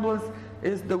ultimate semblance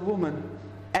is the woman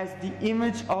as the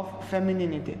image of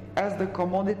femininity, as the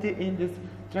commodity in this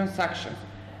transaction.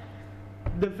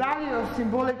 The value of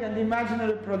symbolic and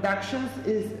imaginary productions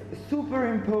is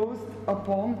superimposed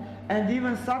upon and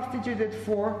even substituted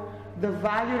for the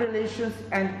value relations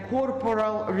and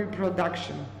corporal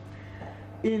reproduction.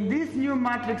 In this new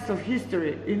matrix of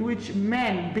history, in which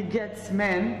man begets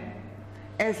man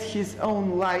as his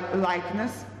own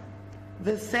likeness,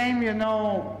 the same,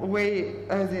 way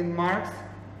as in Marx,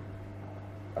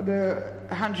 the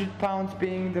 100 pounds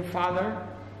being the father,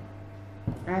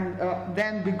 and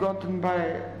then begotten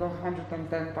by the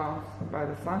 110 pounds by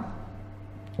the son.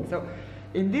 So,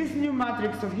 in this new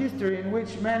matrix of history in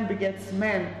which man begets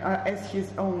man as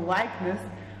his own likeness,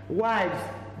 wives,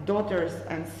 daughters,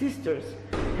 and sisters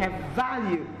have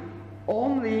value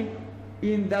only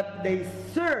in that they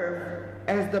serve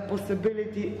as the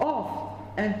possibility of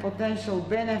and potential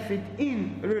benefit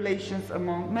in relations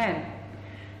among men.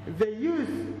 The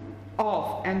use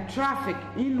of and traffic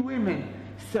in women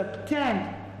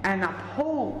subtend and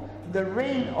uphold the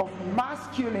reign of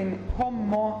masculine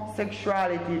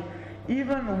homosexuality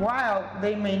even while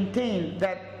they maintain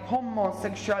that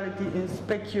homosexuality in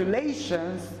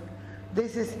speculations,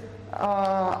 this is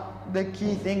the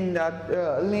key thing that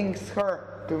links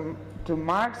her to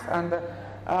Marx and the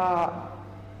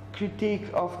critique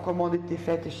of commodity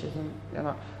fetishism. You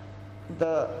know,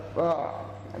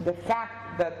 the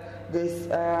fact that this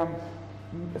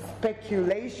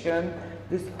speculation,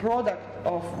 this product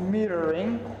of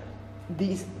mirroring,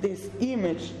 this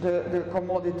image the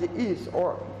commodity is,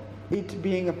 or it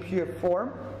being a pure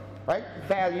form, right?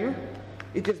 Value.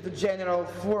 It is the general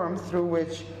form through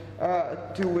which, as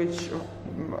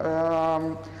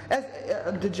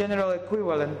the general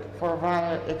equivalent for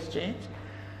value exchange,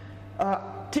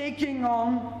 taking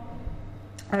on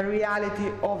a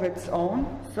reality of its own.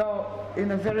 So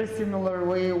in a very similar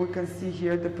way, we can see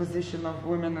here the position of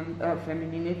women and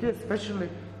femininity, especially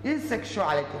in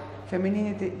sexuality,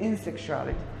 femininity in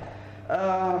sexuality.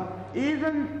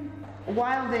 Even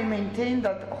while they maintain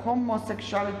that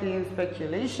homosexuality in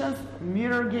speculations,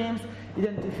 mirror games,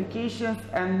 identifications,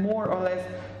 and more or less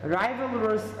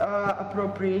rivalrous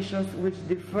appropriations which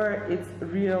defer its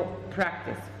real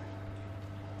practice.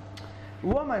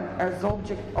 Woman as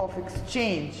object of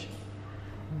exchange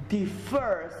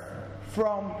differs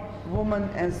from woman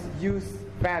as use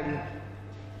value,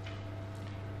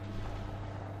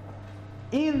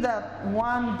 in that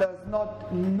one does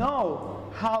not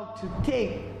know how to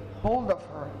take hold of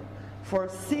her. For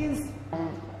since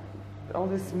all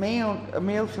these male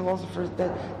philosophers,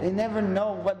 that they never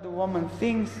know what the woman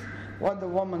thinks, what the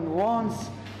woman wants,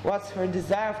 what's her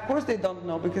desire. Of course they don't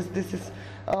know, because this is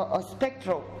a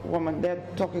spectral woman they're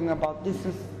talking about. This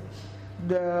is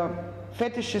the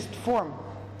fetishist form.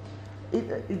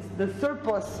 It's the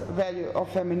surplus value of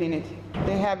femininity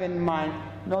they have in mind,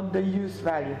 not the use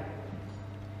value.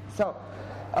 So,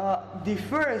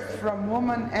 differs from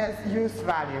woman as use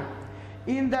value,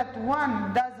 in that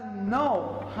one doesn't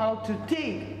know how to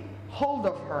take hold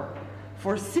of her.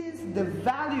 For since the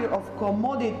value of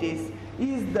commodities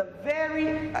is the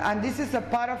very, and this is a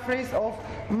paraphrase of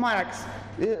Marx.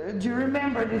 Do you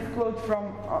remember this quote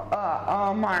from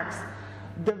Marx?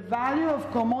 The value of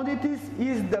commodities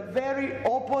is the very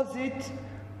opposite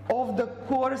of the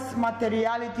coarse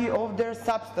materiality of their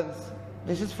substance.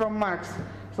 This is from Marx.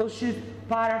 So she's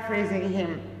paraphrasing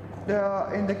him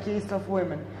in the case of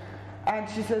women. And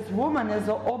she says, woman as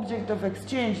an object of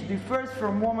exchange differs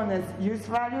from woman as use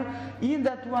value, in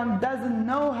that one doesn't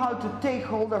know how to take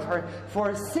hold of her.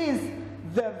 For since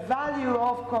the value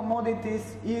of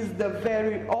commodities is the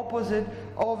very opposite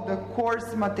of the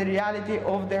coarse materiality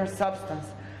of their substance.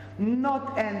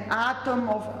 Not an atom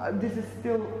of, this is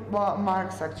still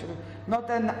Marx actually, not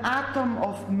an atom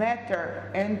of matter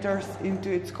enters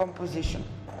into its composition.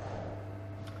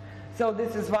 So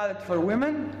this is valid for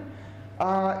women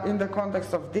in the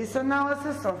context of this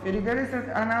analysis, of Irigaray's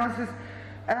analysis,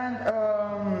 and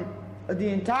the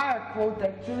entire quote,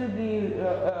 actually,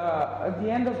 the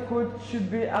end of quote should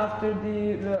be after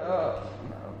the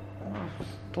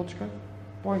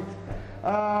point,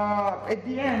 at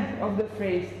the end of the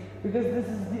phrase, because this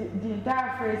is the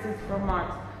entire phrase is from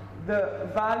Marx. The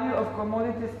value of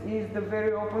commodities is the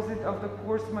very opposite of the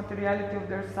coarse materiality of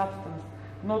their substance.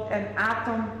 Not an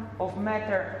atom of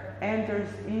matter enters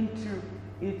into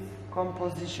its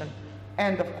composition.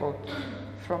 End of quote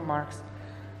from Marx.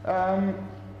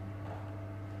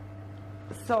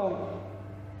 So,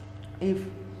 if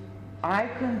I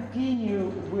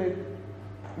continue with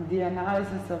the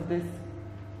analysis of these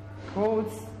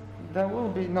quotes, there will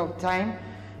be no time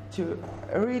to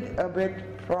read a bit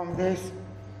from this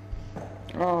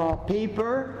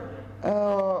paper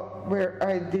where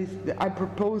I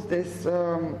propose this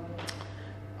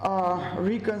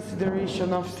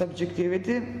reconsideration of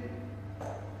subjectivity.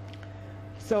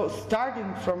 So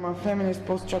starting from a feminist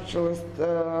post-structuralist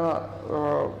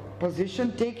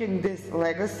position, taking this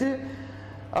legacy,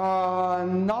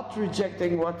 not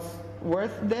rejecting what's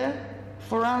worth there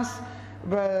for us,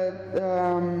 but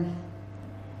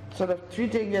sort of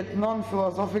treating it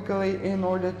non-philosophically in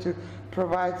order to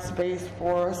provide space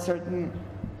for a certain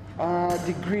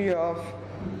degree of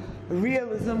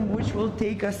realism which will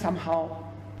take us somehow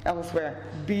elsewhere,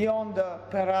 beyond the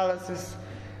paralysis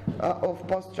of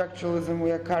post-structuralism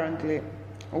we are currently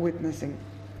witnessing.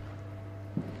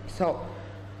 So,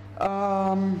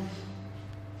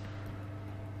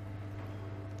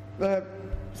 the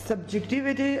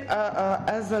subjectivity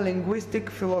as a linguistic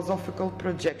philosophical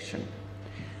projection.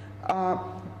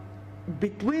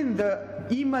 Between the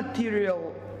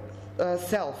immaterial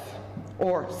self,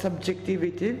 or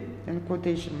subjectivity, in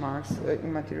quotation marks,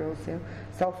 immaterial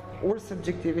self or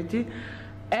subjectivity,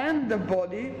 and the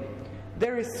body,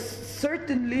 there is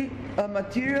certainly a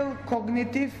material,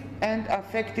 cognitive, and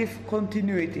affective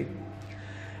continuity.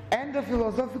 And the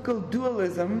philosophical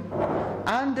dualism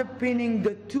underpinning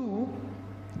the two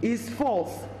is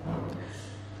false,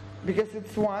 because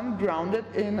it's one grounded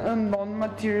in a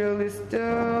non-materialist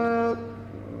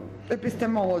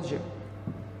epistemology.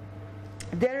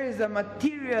 There is a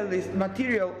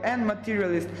material and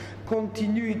materialist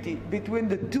continuity between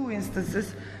the two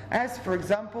instances, as, for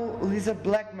example, Lisa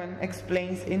Blackman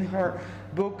explains in her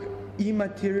book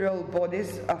Immaterial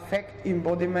Bodies, Affect,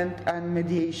 Embodiment, and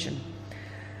Mediation.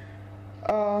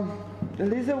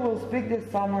 Lisa will speak this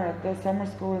summer at the summer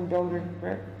school in Belgrade,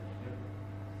 right?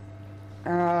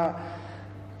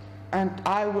 And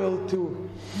I will too.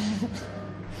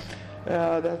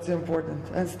 That's important.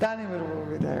 And Stanimir will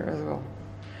be there as well.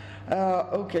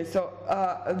 Okay, so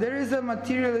there is a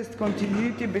materialist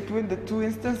continuity between the two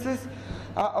instances.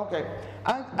 Okay,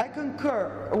 I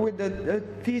concur with the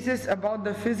thesis about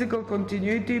the physical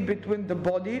continuity between the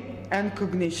body and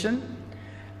cognition,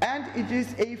 and it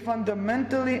is a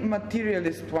fundamentally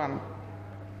materialist one.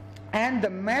 And the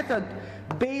method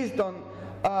based on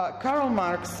Karl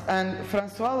Marx and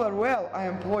François Laruelle I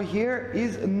employ here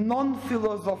is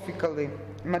non-philosophically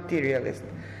materialist.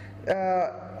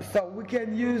 So we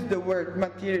can use the word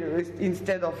materialist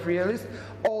instead of realist,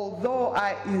 although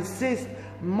I insist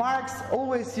Marx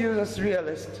always uses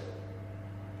realist,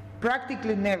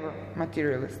 practically never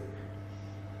materialist.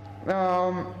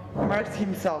 Marx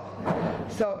himself,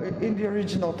 so in the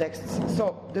original texts.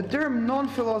 So the term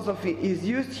non-philosophy is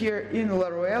used here in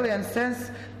Laruellian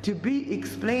sense to be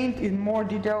explained in more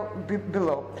detail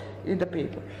below in the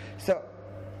paper. So,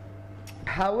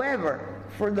 however,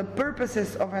 for the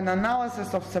purposes of an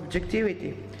analysis of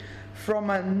subjectivity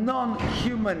from a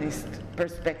non-humanist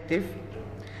perspective,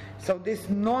 so this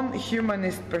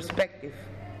non-humanist perspective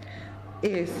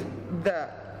is the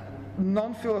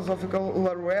non-philosophical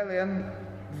Laruellian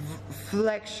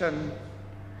flexion,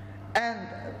 and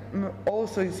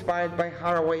also inspired by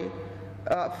Haraway,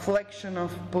 flexion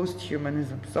of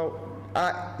post-humanism. So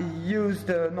I use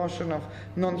the notion of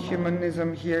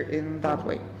non-humanism here in that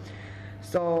way.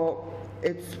 So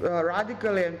it's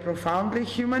radically and profoundly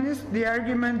humanist, the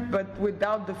argument, but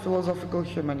without the philosophical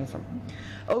humanism.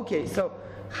 Okay, so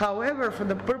however, for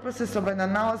the purposes of an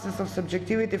analysis of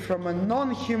subjectivity from a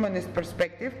non-humanist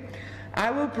perspective, I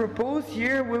will propose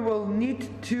here we will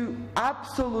need to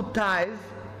absolutize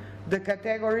the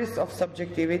categories of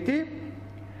subjectivity,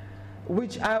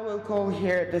 which I will call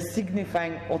here the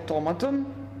signifying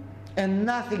automaton, and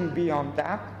nothing beyond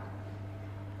that.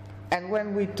 And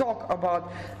when we talk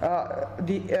about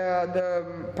the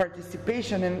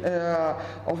participation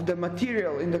of the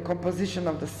material in the composition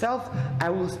of the self, I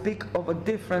will speak of a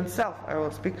different self. I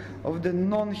will speak of the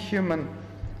non-human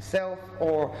self,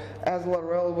 or as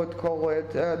Laruelle would call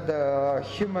it, the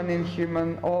human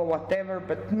inhuman or whatever,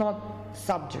 but not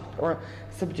subject or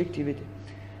subjectivity.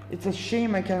 It's a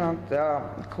shame I cannot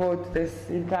quote this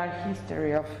entire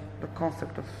history of the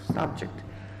concept of subject,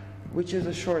 which is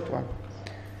a short one.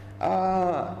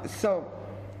 So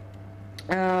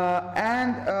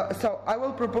I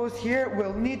will propose here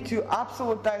we'll need to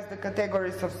absolutize the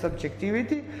categories of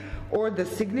subjectivity, or the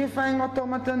signifying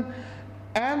automaton,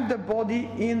 and the body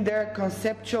in their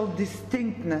conceptual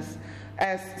distinctness,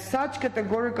 as such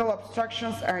categorical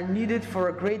abstractions are needed for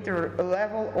a greater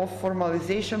level of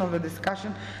formalization of the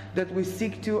discussion that we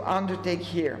seek to undertake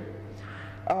here.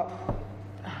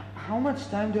 How much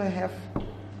time do I have?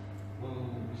 Well,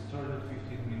 we started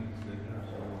 15 minutes later,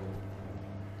 so...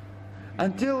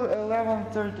 Until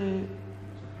 11:30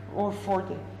 or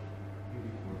 40.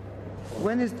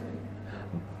 When is...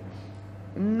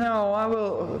 No, I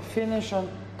will finish on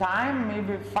time,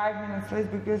 maybe 5 minutes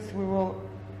late, because we will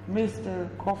miss the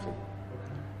coffee.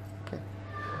 Okay.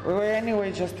 We were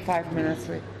anyway just 5 minutes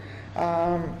late.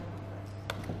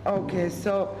 Okay,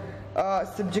 so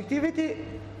subjectivity.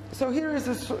 So here is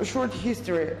a short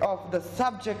history of the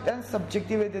subject and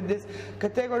subjectivity. This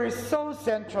category is so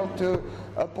central to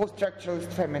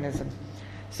post-structuralist feminism.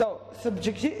 So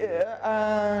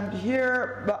and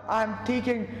here I'm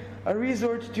taking a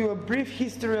resort to a brief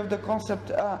history of the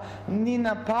concept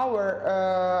Nina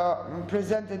Power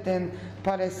presented in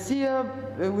Paresia,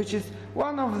 which is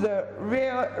one of the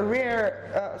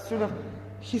rare sort of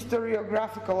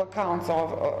historiographical accounts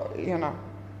of,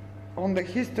 on the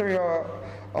history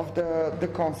of the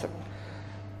concept,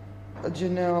 a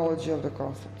genealogy of the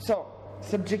concept. So,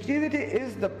 subjectivity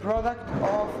is the product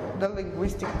of the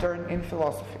linguistic turn in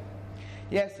philosophy.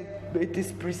 Yes, it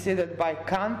is preceded by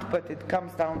Kant, but it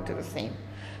comes down to the same.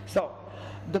 So,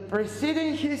 the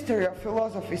preceding history of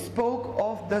philosophy spoke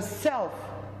of the self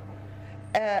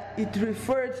it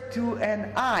referred to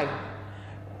an I,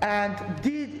 and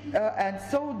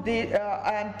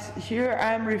here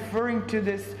I'm referring to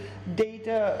this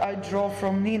data I draw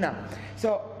from Nina.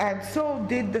 So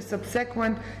did the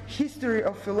subsequent history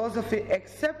of philosophy,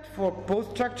 except for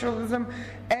post-structuralism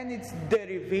and its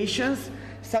derivations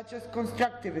such as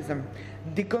constructivism,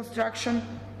 deconstruction,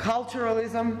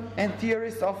 culturalism, and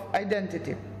theories of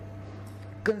identity.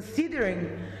 Considering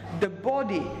the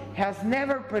body has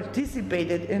never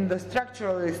participated in the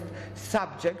structuralist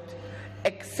subject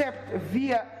except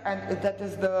via, and that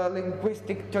is the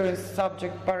linguistic term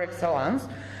subject par excellence,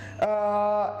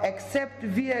 except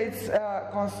via its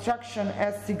construction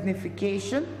as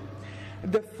signification,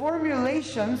 the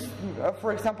formulations,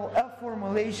 for example, a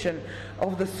formulation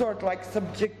of the sort like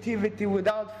subjectivity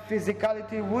without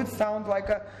physicality would sound like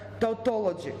a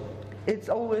tautology. It's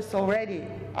always already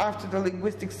after the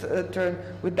linguistics term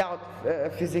without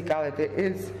physicality.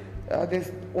 It's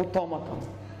this automaton.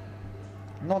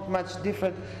 Not much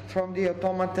different from the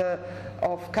automata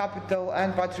of capital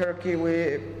and patriarchy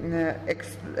we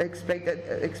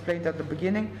explained at the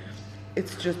beginning.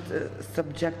 It's just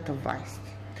subjectivized.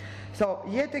 So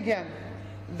yet again,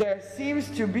 there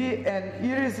seems to be an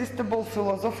irresistible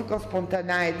philosophical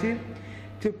spontaneity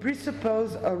to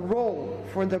presuppose a role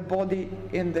for the body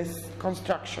in this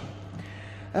construction,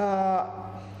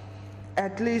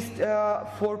 at least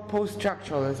for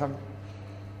post-structuralism.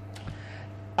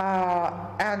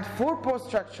 And for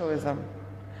post-structuralism,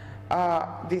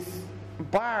 this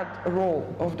barred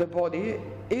role of the body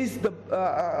is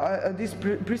this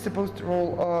presupposed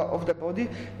role of the body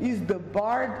is the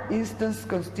barred instance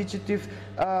constitutive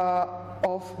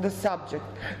of the subject,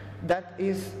 that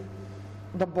is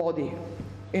the body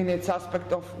in its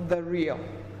aspect of the real,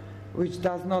 which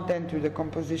does not enter the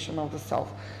composition of the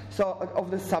self, so of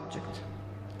the subject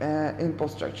in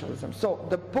post-structuralism. So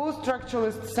the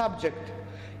post-structuralist subject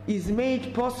is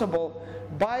made possible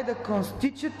by the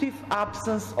constitutive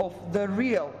absence of the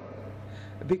real,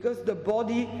 because the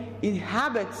body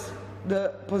inhabits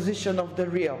the position of the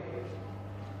real.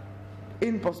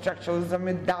 In post-structuralism,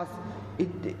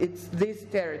 it's this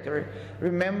territory.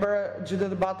 Remember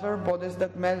Judith Butler, Bodies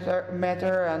That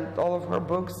Matter, and all of her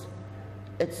books?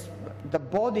 It's the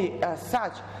body as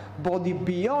such, body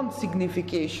beyond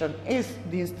signification, is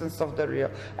the instance of the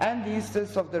real. And the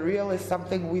instance of the real is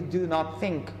something we do not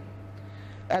think.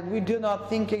 And we do not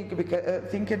think it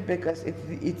because it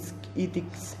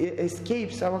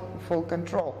escapes our full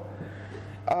control.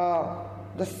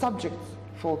 The subject's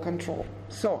full control.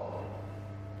 So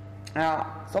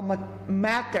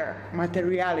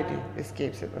materiality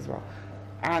escapes it as well.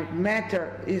 And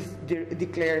matter is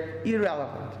declared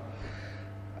irrelevant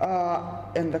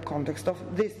in the context of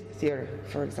this theory,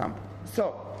 for example.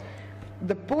 So,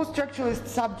 the post-structuralist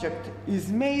subject is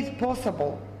made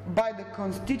possible by the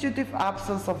constitutive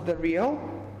absence of the real,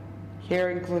 here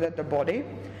included the body,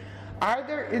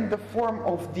 either in the form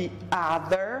of the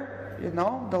other, the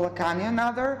Lacanian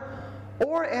other,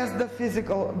 or as the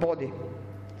physical body.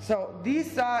 So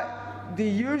these are the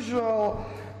usual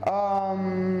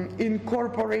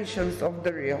incorporations of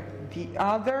the real, the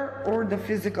other or the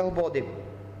physical body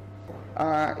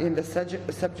in the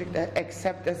subject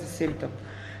except as a symptom.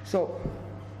 So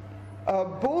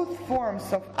both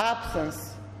forms of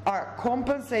absence are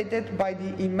compensated by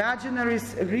the imaginary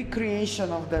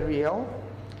recreation of the real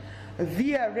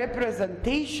via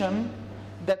representation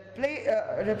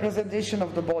representation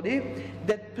of the body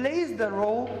that plays the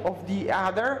role of the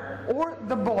other or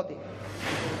the body.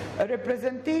 A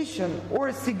representation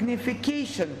or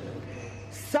signification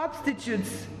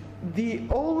substitutes the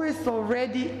always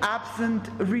already absent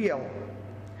real.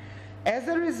 As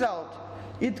a result,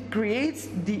 it creates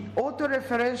the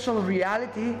autoreferential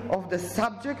reality of the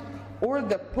subject or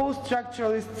the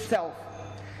post-structuralist self.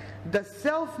 The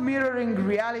self-mirroring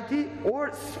reality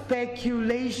or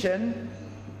speculation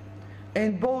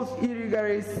in both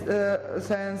Irigaray's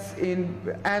sense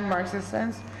and Marx's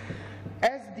sense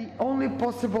as the only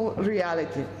possible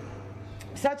reality.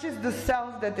 Such is the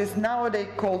self that is nowadays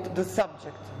called the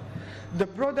subject, the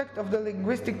product of the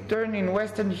linguistic turn in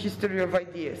Western history of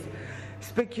ideas.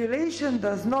 Speculation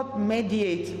does not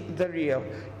mediate the real,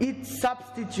 it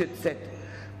substitutes it,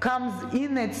 comes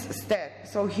in its stead.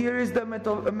 So here is the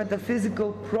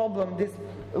metaphysical problem, this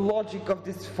logic of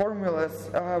these formulas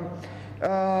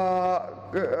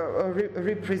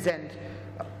represent,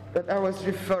 that I was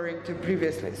referring to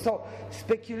previously. So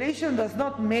speculation does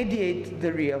not mediate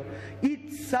the real,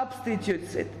 it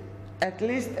substitutes it, at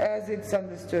least as it's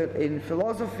understood in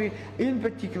philosophy, in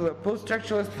particular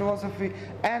post-structuralist philosophy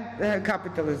and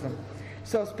capitalism.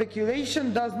 So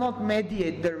speculation does not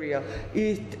mediate the real.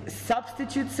 It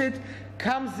substitutes it,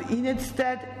 comes in its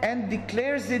stead, and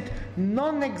declares it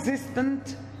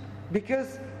non-existent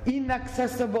because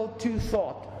inaccessible to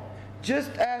thought.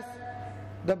 Just as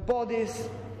the bodies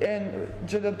in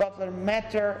Judith Butler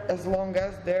matter as long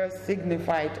as they're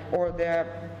signified or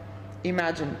they're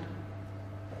imagined.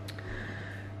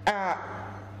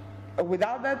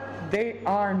 Without that, they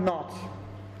are not.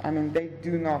 I mean, they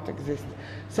do not exist.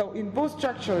 So in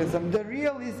post-structuralism, the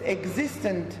real is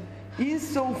existent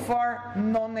insofar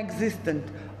non-existent,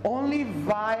 only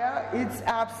via its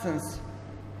absence.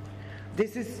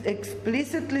 This is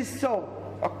explicitly so,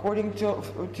 according to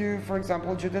for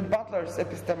example, Judith Butler's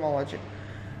epistemology.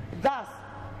 Thus,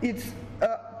 it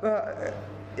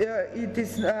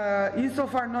is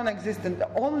insofar non-existent.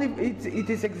 Only it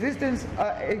is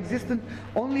existent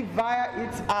only via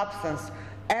its absence,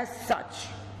 as such,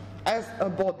 as a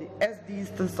body, as the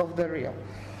instance of the real.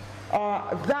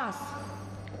 Thus,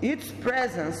 its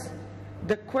presence,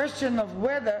 the question of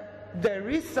whether there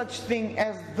is such thing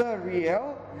as the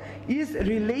real, is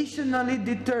relationally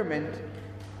determined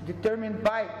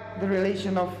by the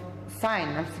relation of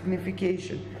sign, of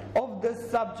signification, of the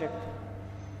subject.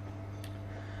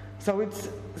 So it's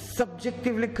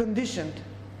subjectively conditioned.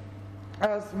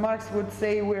 As Marx would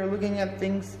say, we're looking at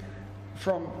things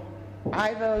from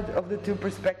either of the two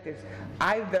perspectives,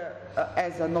 either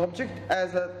as an object,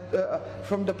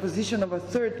 from the position of a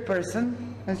third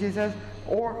person, as he says,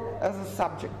 or as a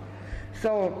subject.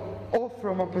 So, or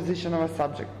from a position of a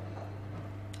subject.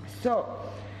 So,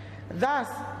 thus,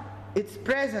 its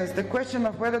presence, the question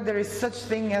of whether there is such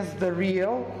thing as the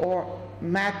real or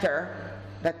matter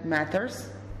that matters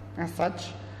as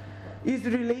such, is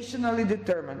relationally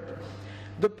determined.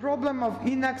 The problem of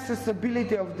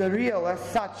inaccessibility of the real as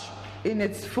such in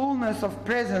its fullness of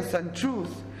presence and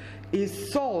truth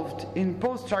is solved in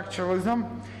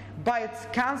post-structuralism by its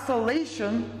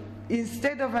cancellation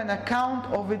instead of an account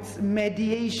of its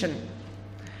mediation.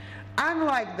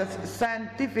 Unlike the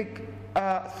scientific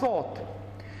thought,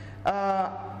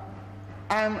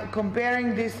 I'm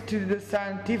comparing this to the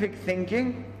scientific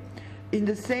thinking in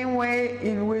the same way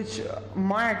in which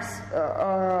Marx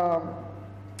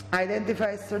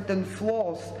identifies certain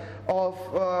flaws of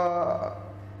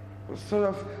sort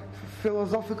of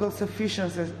philosophical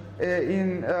sufficiencies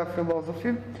in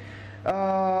philosophy,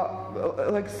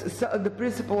 like the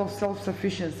principle of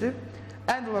self-sufficiency,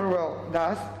 and Laruelle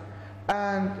does,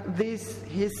 and this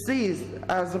he sees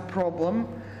as a problem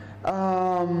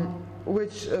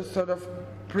which sort of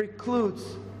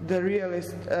precludes the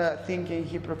realist thinking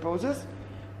he proposes,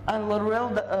 and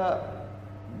Laruelle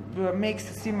makes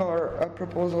a similar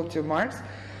proposal to Marx.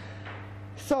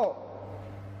 So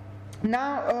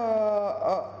now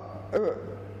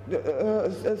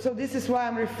so this is why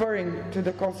I'm referring to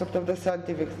the concept of the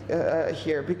scientific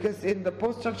here, because in the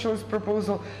post-structuralist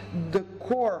proposal, the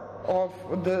core of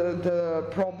the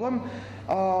problem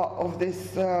of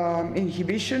this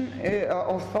inhibition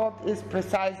of thought is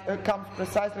comes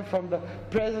precisely from the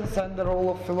presence and the role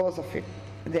of philosophy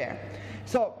there.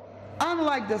 So,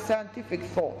 unlike the scientific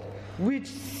thought, which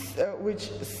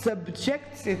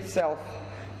subjects itself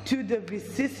to the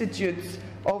vicissitudes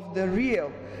of the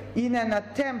real in an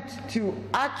attempt to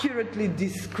accurately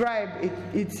describe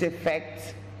its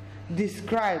effects,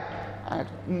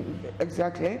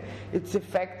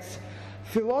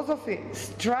 philosophy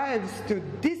strives to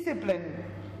discipline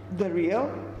the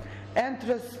real and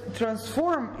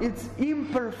transform its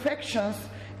imperfections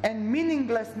and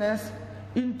meaninglessness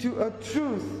into a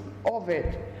truth of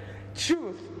it.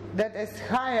 Truth that is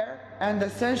higher and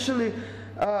essentially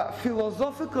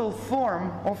philosophical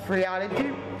form of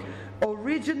reality,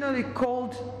 originally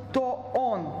called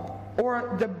to-on,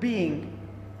 or the being.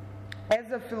 As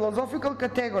a philosophical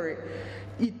category,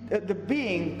 the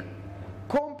being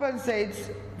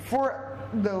compensates for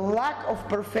the lack of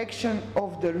perfection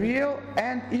of the real,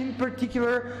 and in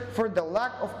particular for the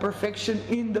lack of perfection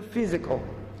in the physical.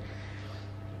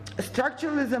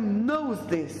 Structuralism knows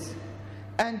this,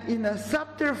 and in a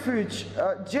subterfuge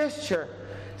gesture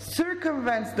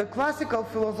circumvents the classical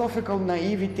philosophical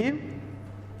naivety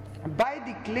by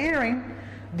declaring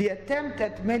the attempt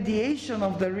at mediation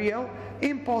of the real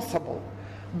impossible,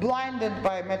 blinded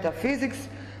by metaphysics,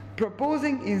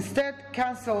 proposing instead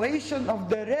cancellation of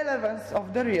the relevance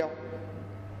of the real.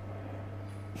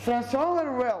 François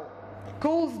Laruelle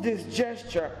calls this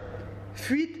gesture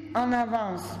fuite en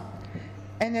avance,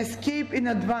 an escape in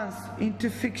advance into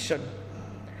fiction,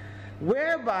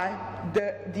 whereby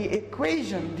the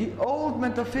equation, the old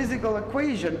metaphysical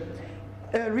equation,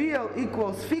 real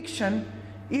equals fiction,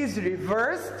 is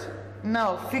reversed.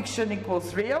 Now fiction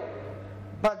equals real,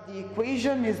 but the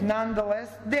equation is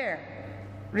nonetheless there,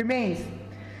 remains.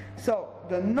 So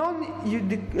the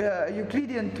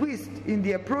non-Euclidean twist in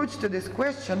the approach to this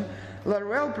question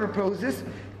Laruelle proposes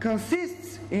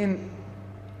consists in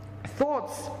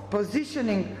thoughts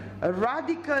positioning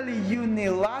radically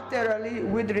unilaterally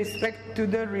with respect to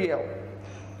the real,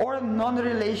 or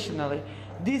non-relationally.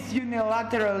 This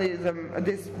unilateralism,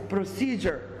 this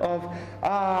procedure of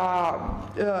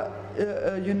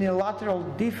unilateral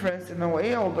difference in a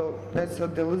way, although that's a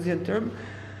Deleuzian term,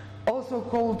 also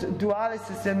called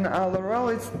dualysis in Laruelle,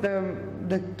 it's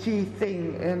the key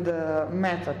thing in the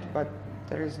method, but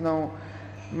there is no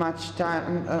much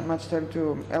time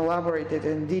to elaborate it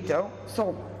in detail.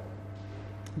 So,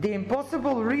 the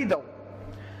impossible riddle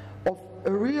of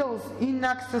a real's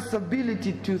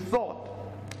inaccessibility to thought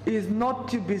is not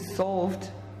to be solved.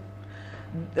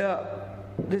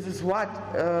 This is what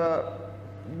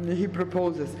he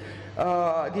proposes.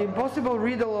 The impossible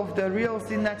riddle of the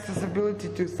real's inaccessibility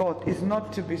to thought is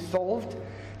not to be solved.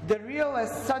 The real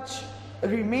as such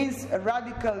remains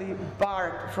radically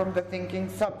barred from the thinking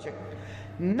subject.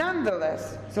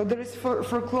 Nonetheless, so there is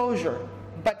foreclosure,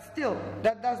 but still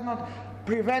that does not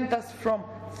prevent us from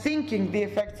thinking the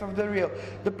effects of the real.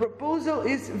 The proposal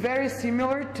is very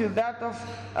similar to that of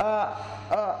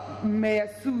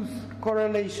Meillassoux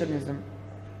correlationism.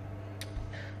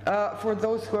 For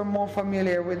those who are more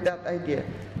familiar with that idea,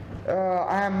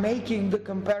 I am making the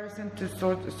comparison to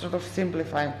sort of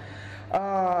simplify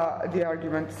the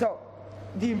argument. So,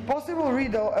 the impossible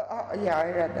riddle, yeah,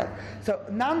 I read that. So,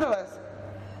 nonetheless,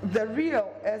 the real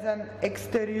as an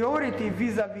exteriority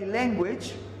vis-a-vis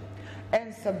language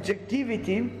and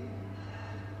subjectivity,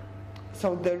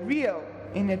 so the real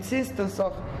in its instance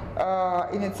of,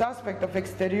 in its aspect of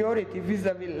exteriority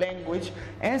vis-a-vis language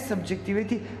and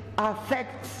subjectivity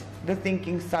affects the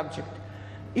thinking subject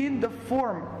in the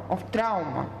form of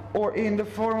trauma or in the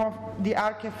form of the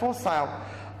archefossil.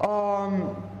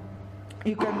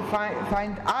 You can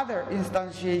find other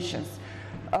instantiations.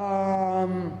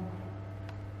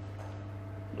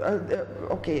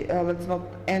 Let's not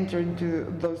enter into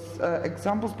those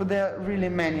examples, but there are really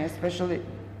many, especially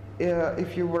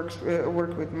if you work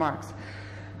with Marx.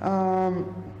 Trauma,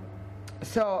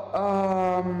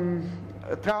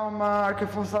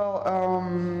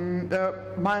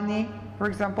 archefossil, money, for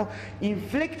example,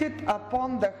 inflicted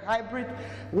upon the hybrid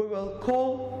we will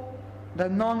call the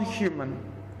non-human.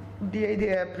 The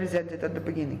idea I presented at the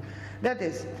beginning. That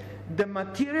is, the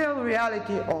material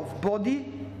reality of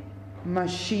body,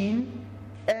 machine,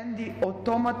 and the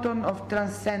automaton of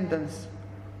transcendence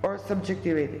or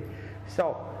subjectivity.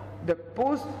 So, the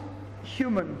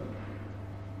post-human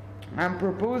I'm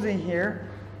proposing here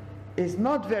is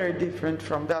not very different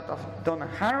from that of Donna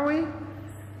Haraway,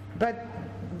 but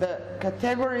the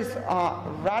categories are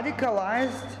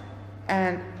radicalized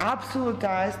and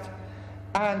absolutized,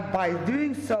 and by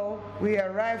doing so we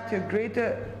arrive to a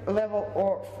greater level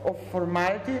of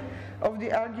formality of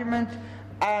the argument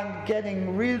and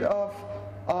getting rid of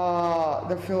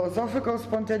the philosophical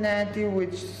spontaneity,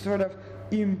 which sort of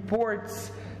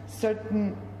imports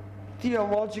certain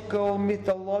theological,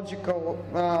 mythological,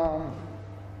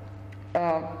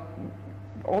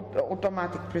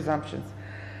 automatic presumptions,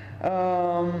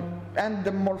 and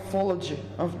the morphology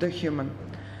of the human.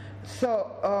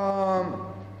 So,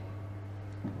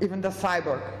 even the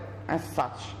cyborg as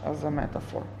such, as a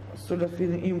metaphor, sort of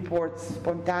imports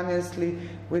spontaneously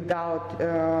without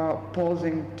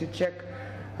pausing to check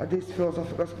this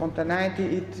philosophical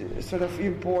spontaneity. It sort of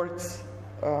imports,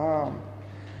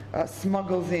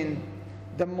 smuggles in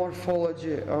the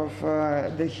morphology of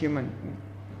the human,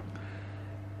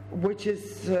 which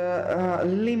is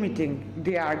limiting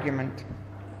the argument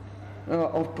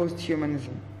of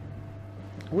posthumanism,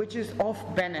 which is of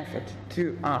benefit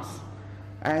to us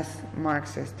as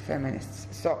Marxist feminists.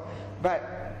 So, but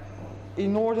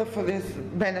in order for this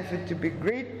benefit to be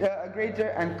greater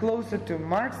and closer to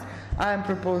Marx, I am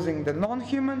proposing the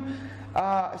non-human.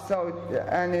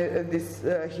 This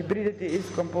hybridity is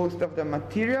composed of the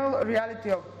material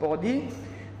reality of body,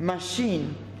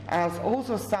 machine as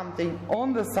also something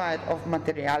on the side of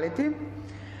materiality,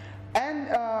 and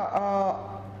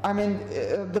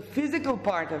the physical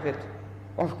part of it.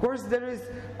 Of course, there is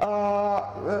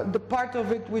the part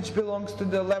of it which belongs to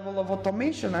the level of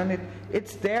automation, and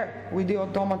it's there with the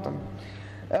automaton.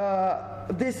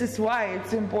 This is why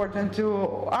it's important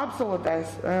to absolutize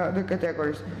the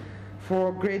categories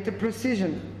for greater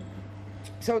precision.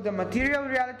 So the material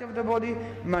reality of the body,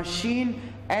 machine,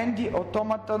 and the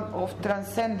automaton of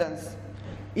transcendence,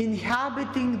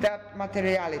 inhabiting that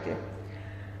materiality.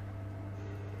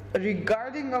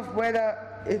 Regarding of whether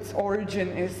its origin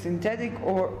is synthetic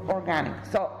or organic.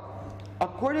 So,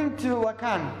 according to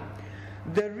Lacan,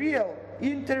 the real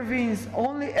intervenes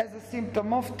only as a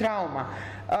symptom of trauma,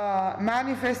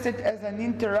 manifested as an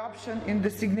interruption in the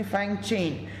signifying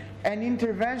chain, an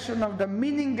intervention of the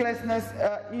meaninglessness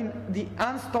in the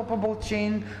unstoppable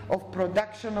chain of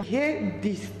production, here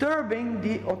disturbing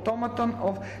the automaton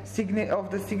of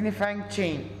the signifying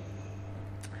chain.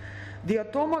 The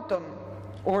automaton,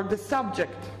 or the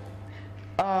subject,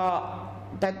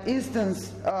 that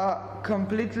instance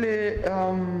completely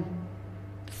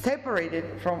separated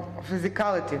from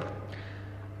physicality,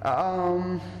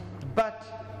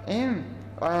 but in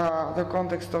the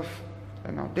context of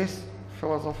this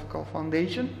philosophical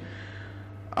foundation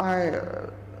I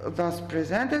thus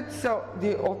presented. So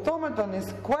the automaton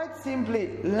is quite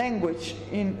simply language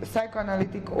in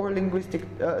psychoanalytic or linguistic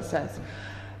sense.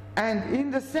 And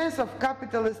in the sense of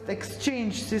capitalist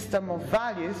exchange system of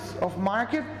values of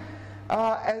market,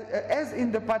 as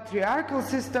in the patriarchal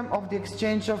system of the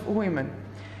exchange of women,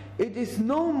 it is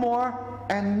no more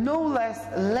and no less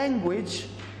language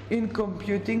in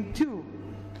computing too.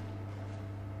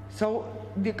 So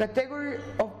the category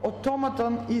of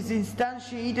automaton is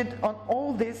instantiated on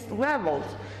all these levels.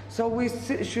 So we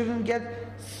shouldn't get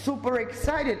super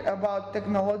excited about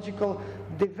technological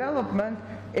development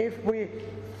if we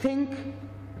think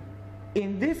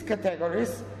in these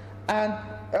categories, and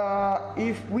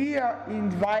if we are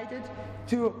invited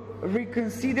to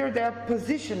reconsider their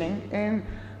positioning and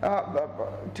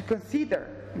to consider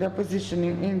their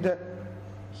positioning in the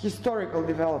historical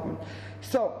development.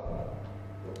 So,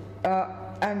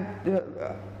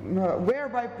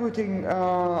 whereby putting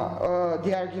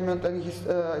the argument in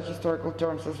historical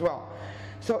terms as well.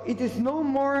 So it is no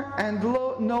more and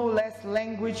no less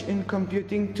language in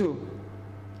computing too.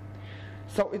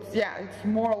 So it's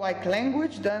more like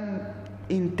language than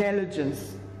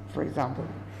intelligence, for example.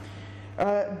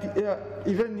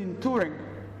 Even in Turing,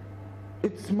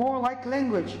 it's more like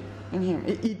language in him.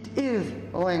 It is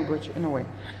a language in a way.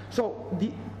 So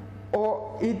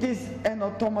it is an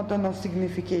automaton of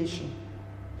signification.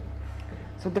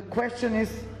 So the question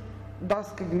is, does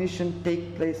cognition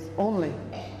take place only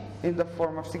in the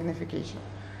form of signification?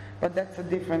 But that's a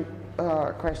different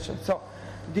question. So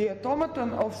the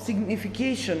automaton of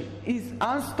signification is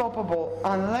unstoppable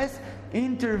unless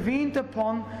intervened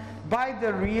upon by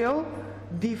the real,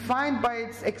 defined by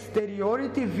its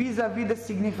exteriority vis-à-vis the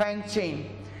signifying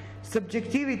chain.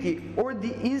 Subjectivity, or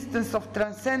the instance of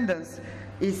transcendence,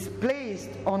 is placed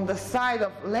on the side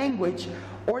of language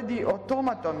or the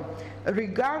automaton,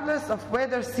 regardless of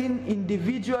whether seen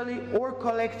individually or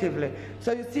collectively.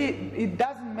 So you see, it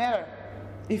doesn't matter.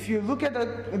 If you look at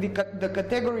the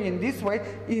category in this way,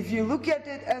 if you look at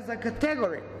it as a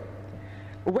category,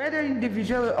 whether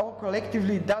individually or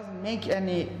collectively doesn't make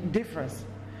any difference.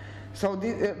 So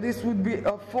this would be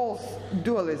a false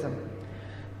dualism.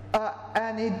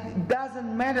 And it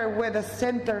doesn't matter whether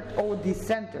centered or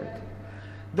decentered.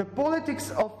 The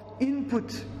politics of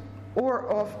input or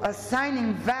of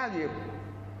assigning value,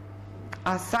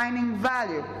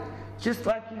 just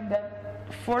like in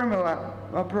that formula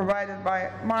provided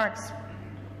by Marx.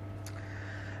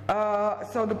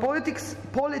 So the politics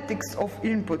of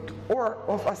input or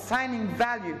of assigning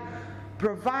value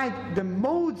provide the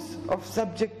modes of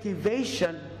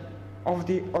subjectivation of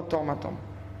the automaton.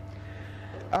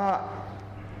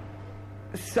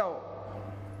 So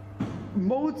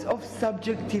modes of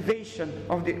subjectivation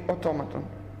of the automaton.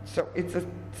 So it's a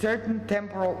certain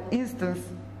temporal instance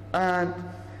and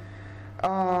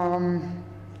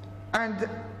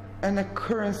an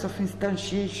occurrence of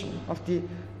instantiation of the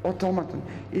automaton.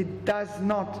 It does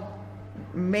not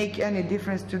make any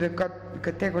difference to the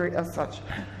category as such.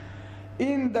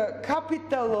 In the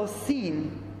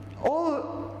Capitalocene,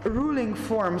 all ruling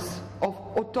forms of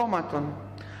automaton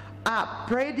are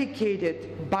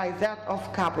predicated by that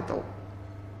of capital.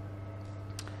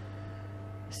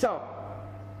 So,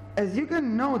 as you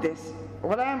can notice,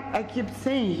 what I keep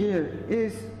saying here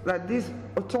is that this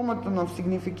automaton of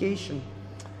signification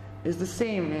is the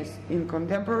same as in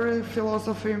contemporary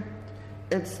philosophy.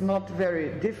 It's not very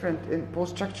different in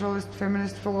post-structuralist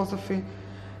feminist philosophy.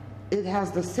 It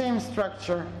has the same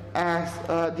structure as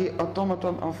the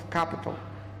automaton of capital.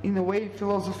 In a way,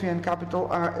 philosophy and capital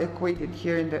are equated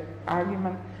here in the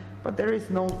argument, but there is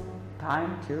no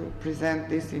time to present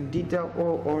this in detail,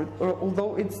 or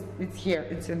although it's here,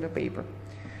 it's in the paper.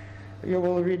 You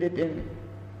will read it in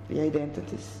the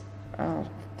identities. There's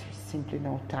simply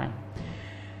no time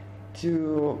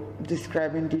to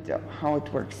describe in detail how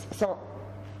it works. So,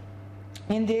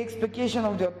 in the explication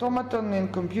of the automaton in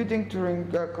computing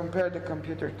to compare the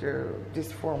computer to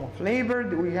this form of labor.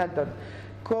 We had that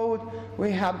quote.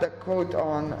 We have the quote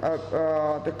on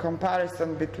the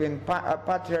comparison between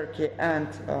patriarchy and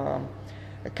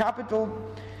capital.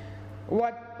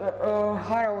 What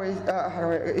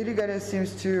Irigaray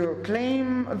seems to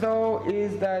claim, though,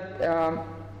 is that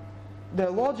the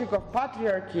logic of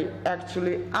patriarchy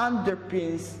actually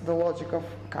underpins the logic of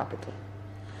capital.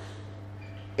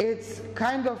 It's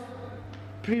kind of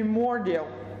primordial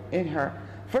in her.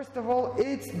 First of all,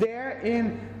 it's there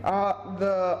in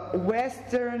the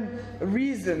Western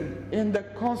reason, in the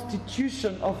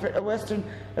constitution of Western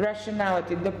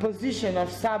rationality, the position of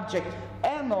subject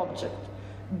and object.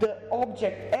 The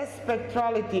object as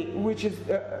spectrality, which is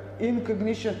in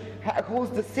cognition,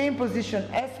 holds the same position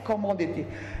as commodity.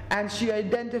 And she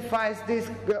identifies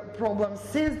this problem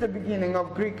since the beginning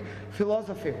of Greek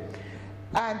philosophy.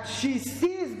 And she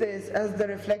sees this as the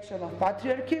reflection of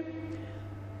patriarchy.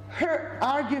 Her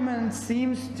argument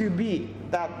seems to be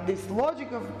that this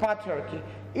logic of patriarchy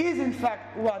is in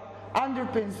fact what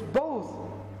underpins both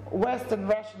Western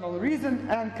rational reason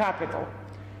and capital.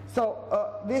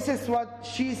 So this is what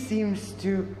she seems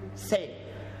to say.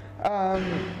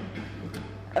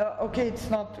 Okay, it's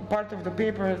not part of the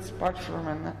paper, it's part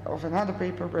of another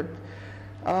paper, but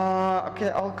okay,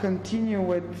 I'll continue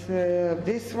with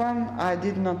this one. I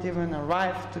did not even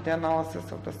arrive to the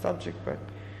analysis of the subject, but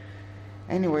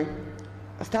anyway,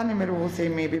 Stanimir will say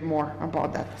maybe more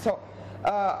about that. So,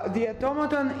 the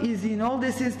automaton is in all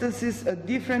these instances a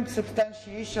different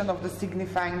substantiation of the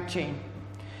signifying chain.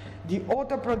 The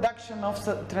auto-production of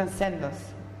transcendence,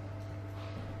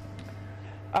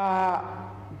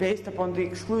 based upon the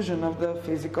exclusion of the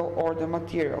physical or the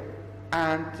material,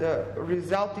 and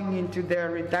resulting into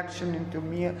their reduction into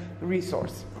mere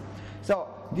resource. So,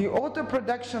 the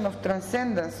auto-production of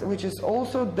transcendence, which is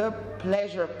also the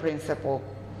pleasure principle,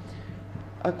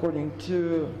 according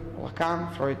to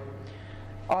Lacan, Freud,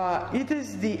 it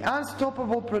is the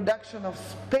unstoppable production of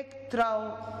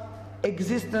spectral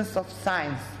existence of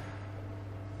science,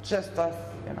 just as,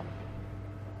 you know,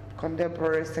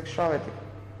 contemporary sexuality,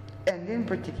 and in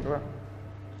particular,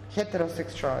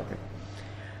 heterosexuality.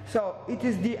 So, it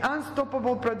is the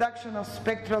unstoppable production of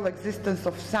spectral existence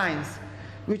of science,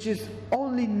 which is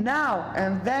only now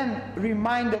and then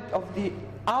reminded of the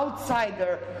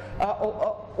outsider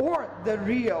or the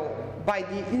real by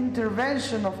the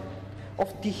intervention of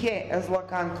Tiché, as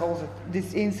Lacan calls it,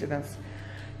 this incidence,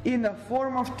 in a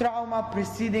form of trauma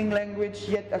preceding language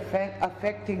yet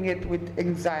affecting it with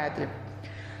anxiety.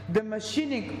 The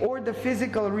machinic or the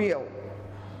physical real,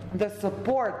 the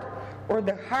support or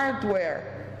the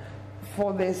hardware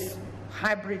for this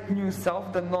hybrid new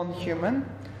self, the non-human,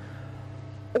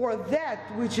 or that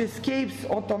which escapes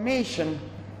automation,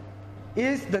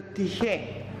 is the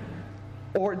Tiché,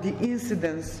 or the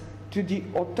incidence to the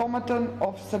automaton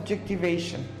of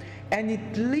subjectivation, and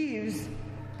it lives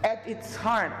at its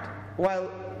heart while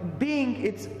being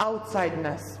its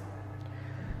outsideness.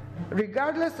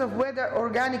 Regardless of whether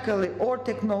organically or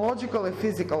technologically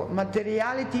physical,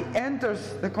 materiality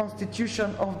enters the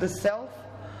constitution of the self,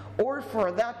 or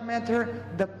for that matter,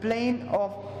 the plane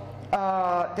of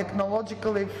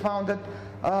technologically founded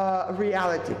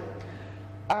reality.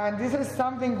 And this is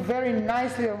something very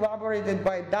nicely elaborated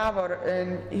by Davor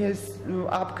in his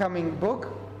upcoming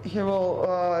book. He will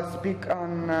speak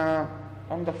on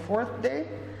the fourth day.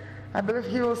 I believe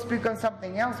he will speak on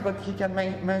something else, but he can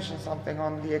mention something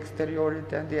on the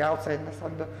exteriority and the outsideness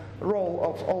and the role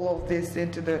of all of this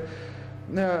into the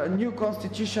new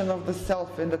constitution of the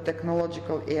self in the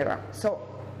technological era. So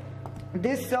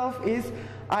this self is,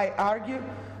 I argue,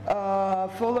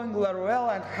 following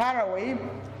Laruelle and Haraway,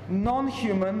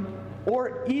 non-human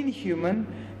or inhuman,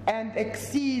 and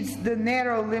exceeds the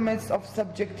narrow limits of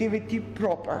subjectivity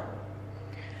proper.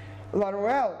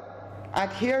 Laruelle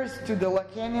adheres to the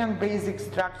Lacanian basic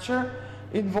structure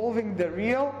involving the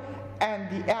real and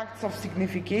the acts of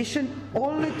signification,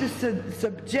 only to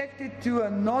subject it to a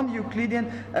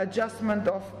non-Euclidean adjustment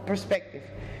of perspective.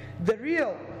 The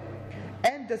real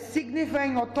and the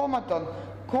signifying automaton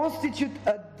constitute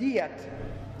a dyad,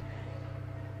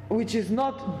 which is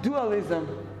not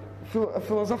dualism,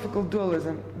 philosophical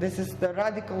dualism. This is the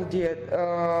radical dyad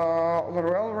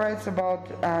Laruelle writes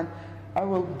about, and I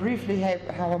will briefly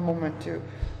have a moment to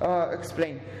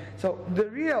explain. So the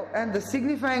real and the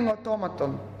signifying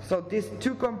automaton, so these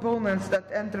two components that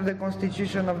enter the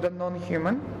constitution of the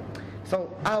non-human,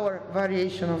 so our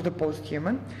variation of the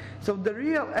post-human. So the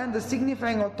real and the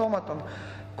signifying automaton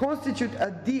constitute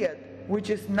a dyad, which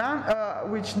is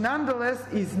which nonetheless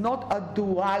is not a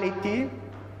duality,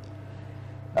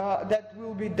 that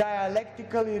will be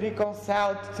dialectically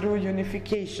reconciled through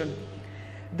unification.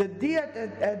 The diad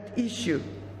at issue,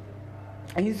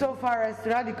 insofar as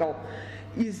radical,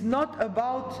 is not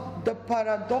about the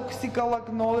paradoxical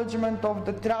acknowledgement of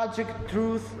the tragic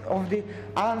truth of the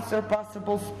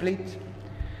unsurpassable split,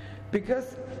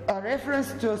 because a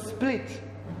reference to a split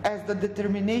as the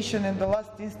determination in the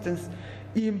last instance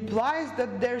implies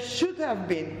that there should have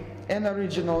been an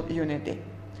original unity.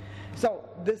 So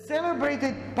the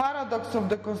celebrated paradox of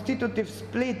the constitutive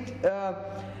split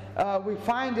we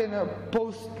find in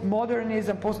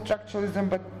postmodernism, post-structuralism,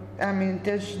 but I'm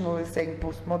intentionally saying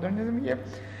postmodernism here,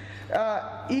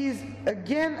 is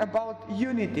again about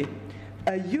unity.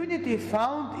 A unity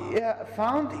found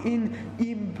in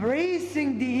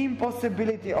embracing the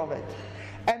impossibility of it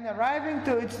and arriving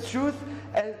to its truth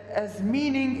as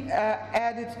meaning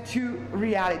added to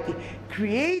reality,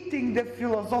 creating the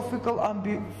philosophical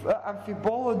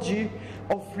amphibology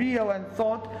of real and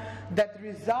thought that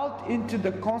result into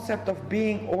the concept of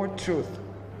being or truth.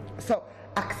 So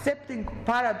accepting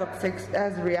paradoxes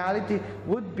as reality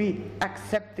would be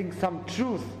accepting some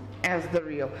truth as the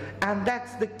real, and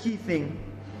that's the key thing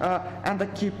and the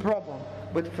key problem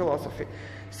with philosophy.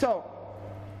 So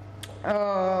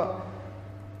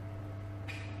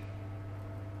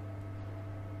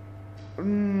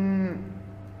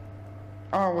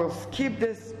I will skip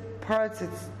this part,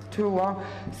 it's too long,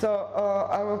 so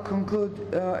I will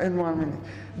conclude in 1 minute.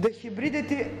 The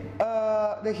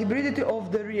hybridity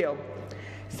of the real,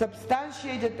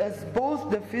 substantiated as both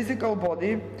the physical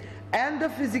body and the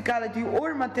physicality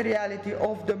or materiality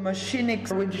of the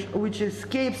machinic, which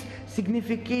escapes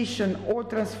signification or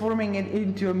transforming it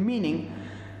into a meaning,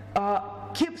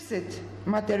 keeps it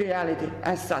materiality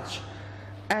as such.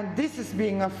 And this is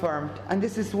being affirmed, and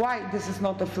this is why this is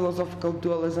not a philosophical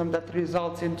dualism that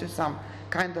results into some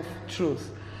kind of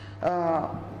truth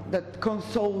that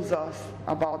consoles us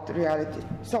about reality.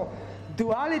 So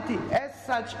duality as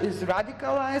such is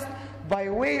radicalized by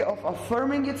way of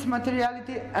affirming its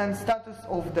materiality and status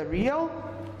of the real.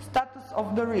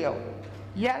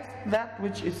 Yes, that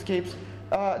which escapes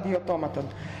the automaton,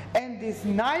 and is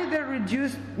neither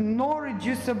reduced nor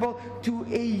reducible to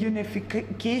a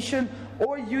unification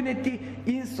or unity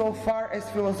insofar as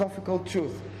philosophical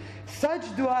truth.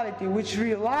 Such duality, which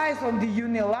relies on the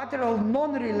unilateral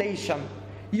non-relation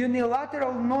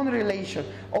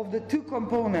of the two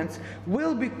components,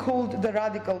 will be called the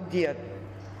radical diad.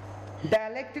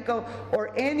 Dialectical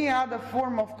or any other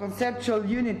form of conceptual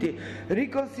unity,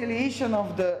 reconciliation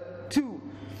of the two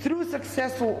through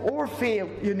successful or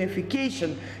failed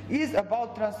unification, is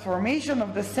about transformation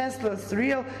of the senseless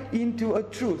real into a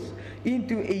truth,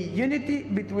 into a unity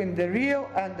between the real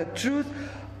and the truth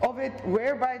of it,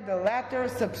 whereby the latter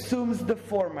subsumes the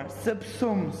former,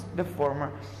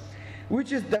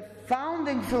 which is the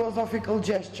founding philosophical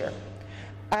gesture.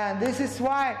 And this is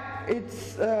why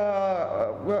it's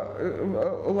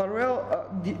Laurel,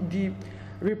 the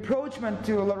reproachment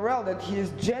to Laurel that he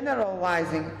is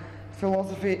generalizing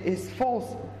philosophy is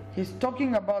false. He's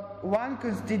talking about one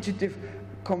constitutive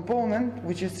component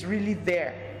which is really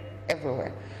there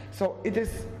everywhere. So it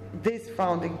is this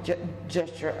founding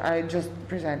gesture I just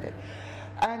presented.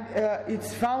 And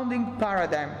its founding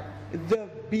paradigm, the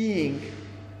being.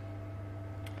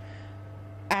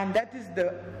 And that is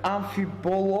the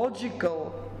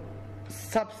amphibological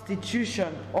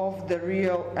substitution of the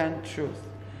real and truth.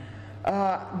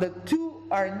 The two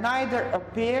are neither a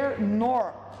pair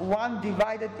nor one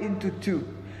divided into two,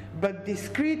 but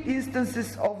discrete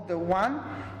instances of the one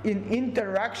in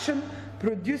interaction,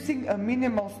 producing a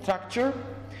minimal structure,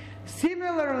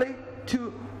 similarly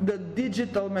to the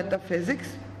digital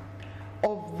metaphysics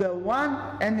of the one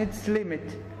and its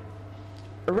limit,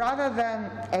 rather than,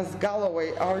 as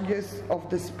Galloway argues, of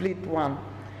the split one.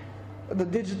 The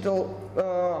digital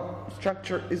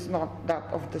structure is not that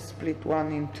of the split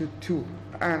one into two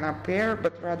and a pair,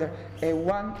 but rather a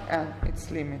one and its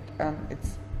limit and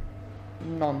its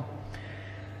none.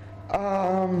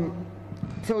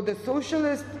 So the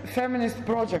socialist feminist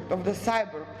project of the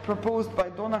cyber proposed by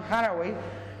Donna Haraway,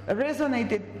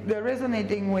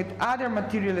 resonating with other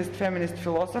materialist feminist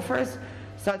philosophers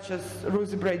such as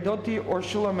Rosa Braidotti or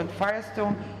Shulamit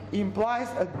Firestone, implies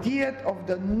a diad of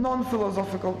the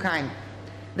non-philosophical kind.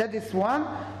 That is one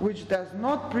which does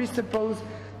not presuppose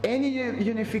any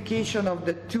unification of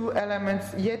the two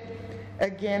elements, yet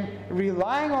again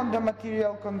relying on the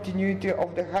material continuity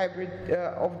of the hybrid,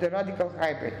 of the radical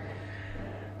hybrid.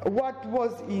 What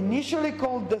was initially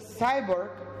called the cyborg,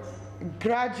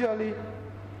 gradually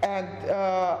and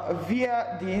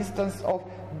via the instance of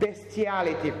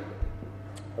bestiality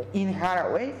in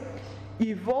Haraway,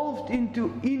 evolved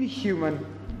into inhuman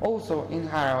also in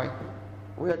Irigaray.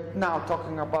 We are now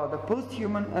talking about the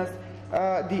post-human as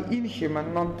the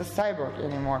inhuman, not the cyborg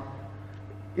anymore,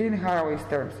 in Irigaray's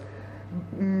terms.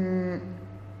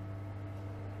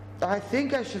 I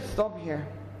think I should stop here.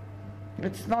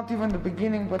 It's not even the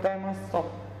beginning, but I must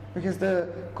stop because the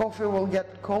coffee will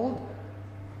get cold.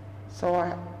 So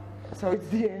it's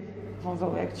the end of the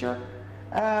lecture.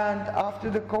 And after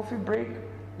the coffee break,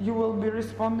 you will be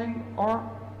responding, or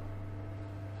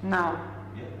now?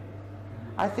 Yeah.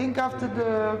 I think after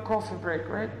the coffee break,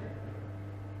 right?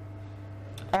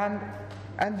 And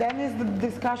then is the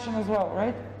discussion as well,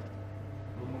 right?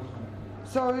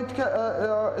 So it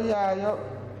your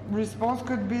response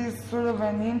could be sort of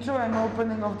an intro and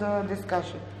opening of the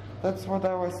discussion. That's what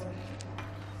I was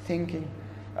thinking.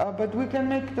 But we can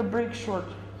make the break short,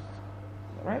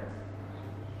 right?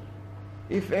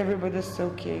 If everybody's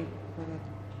okay with it.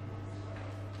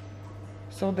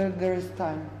 So that there is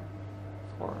time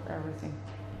for everything.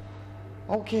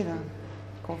 Okay then,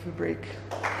 coffee break.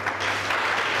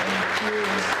 Thank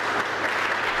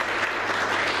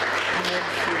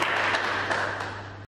you.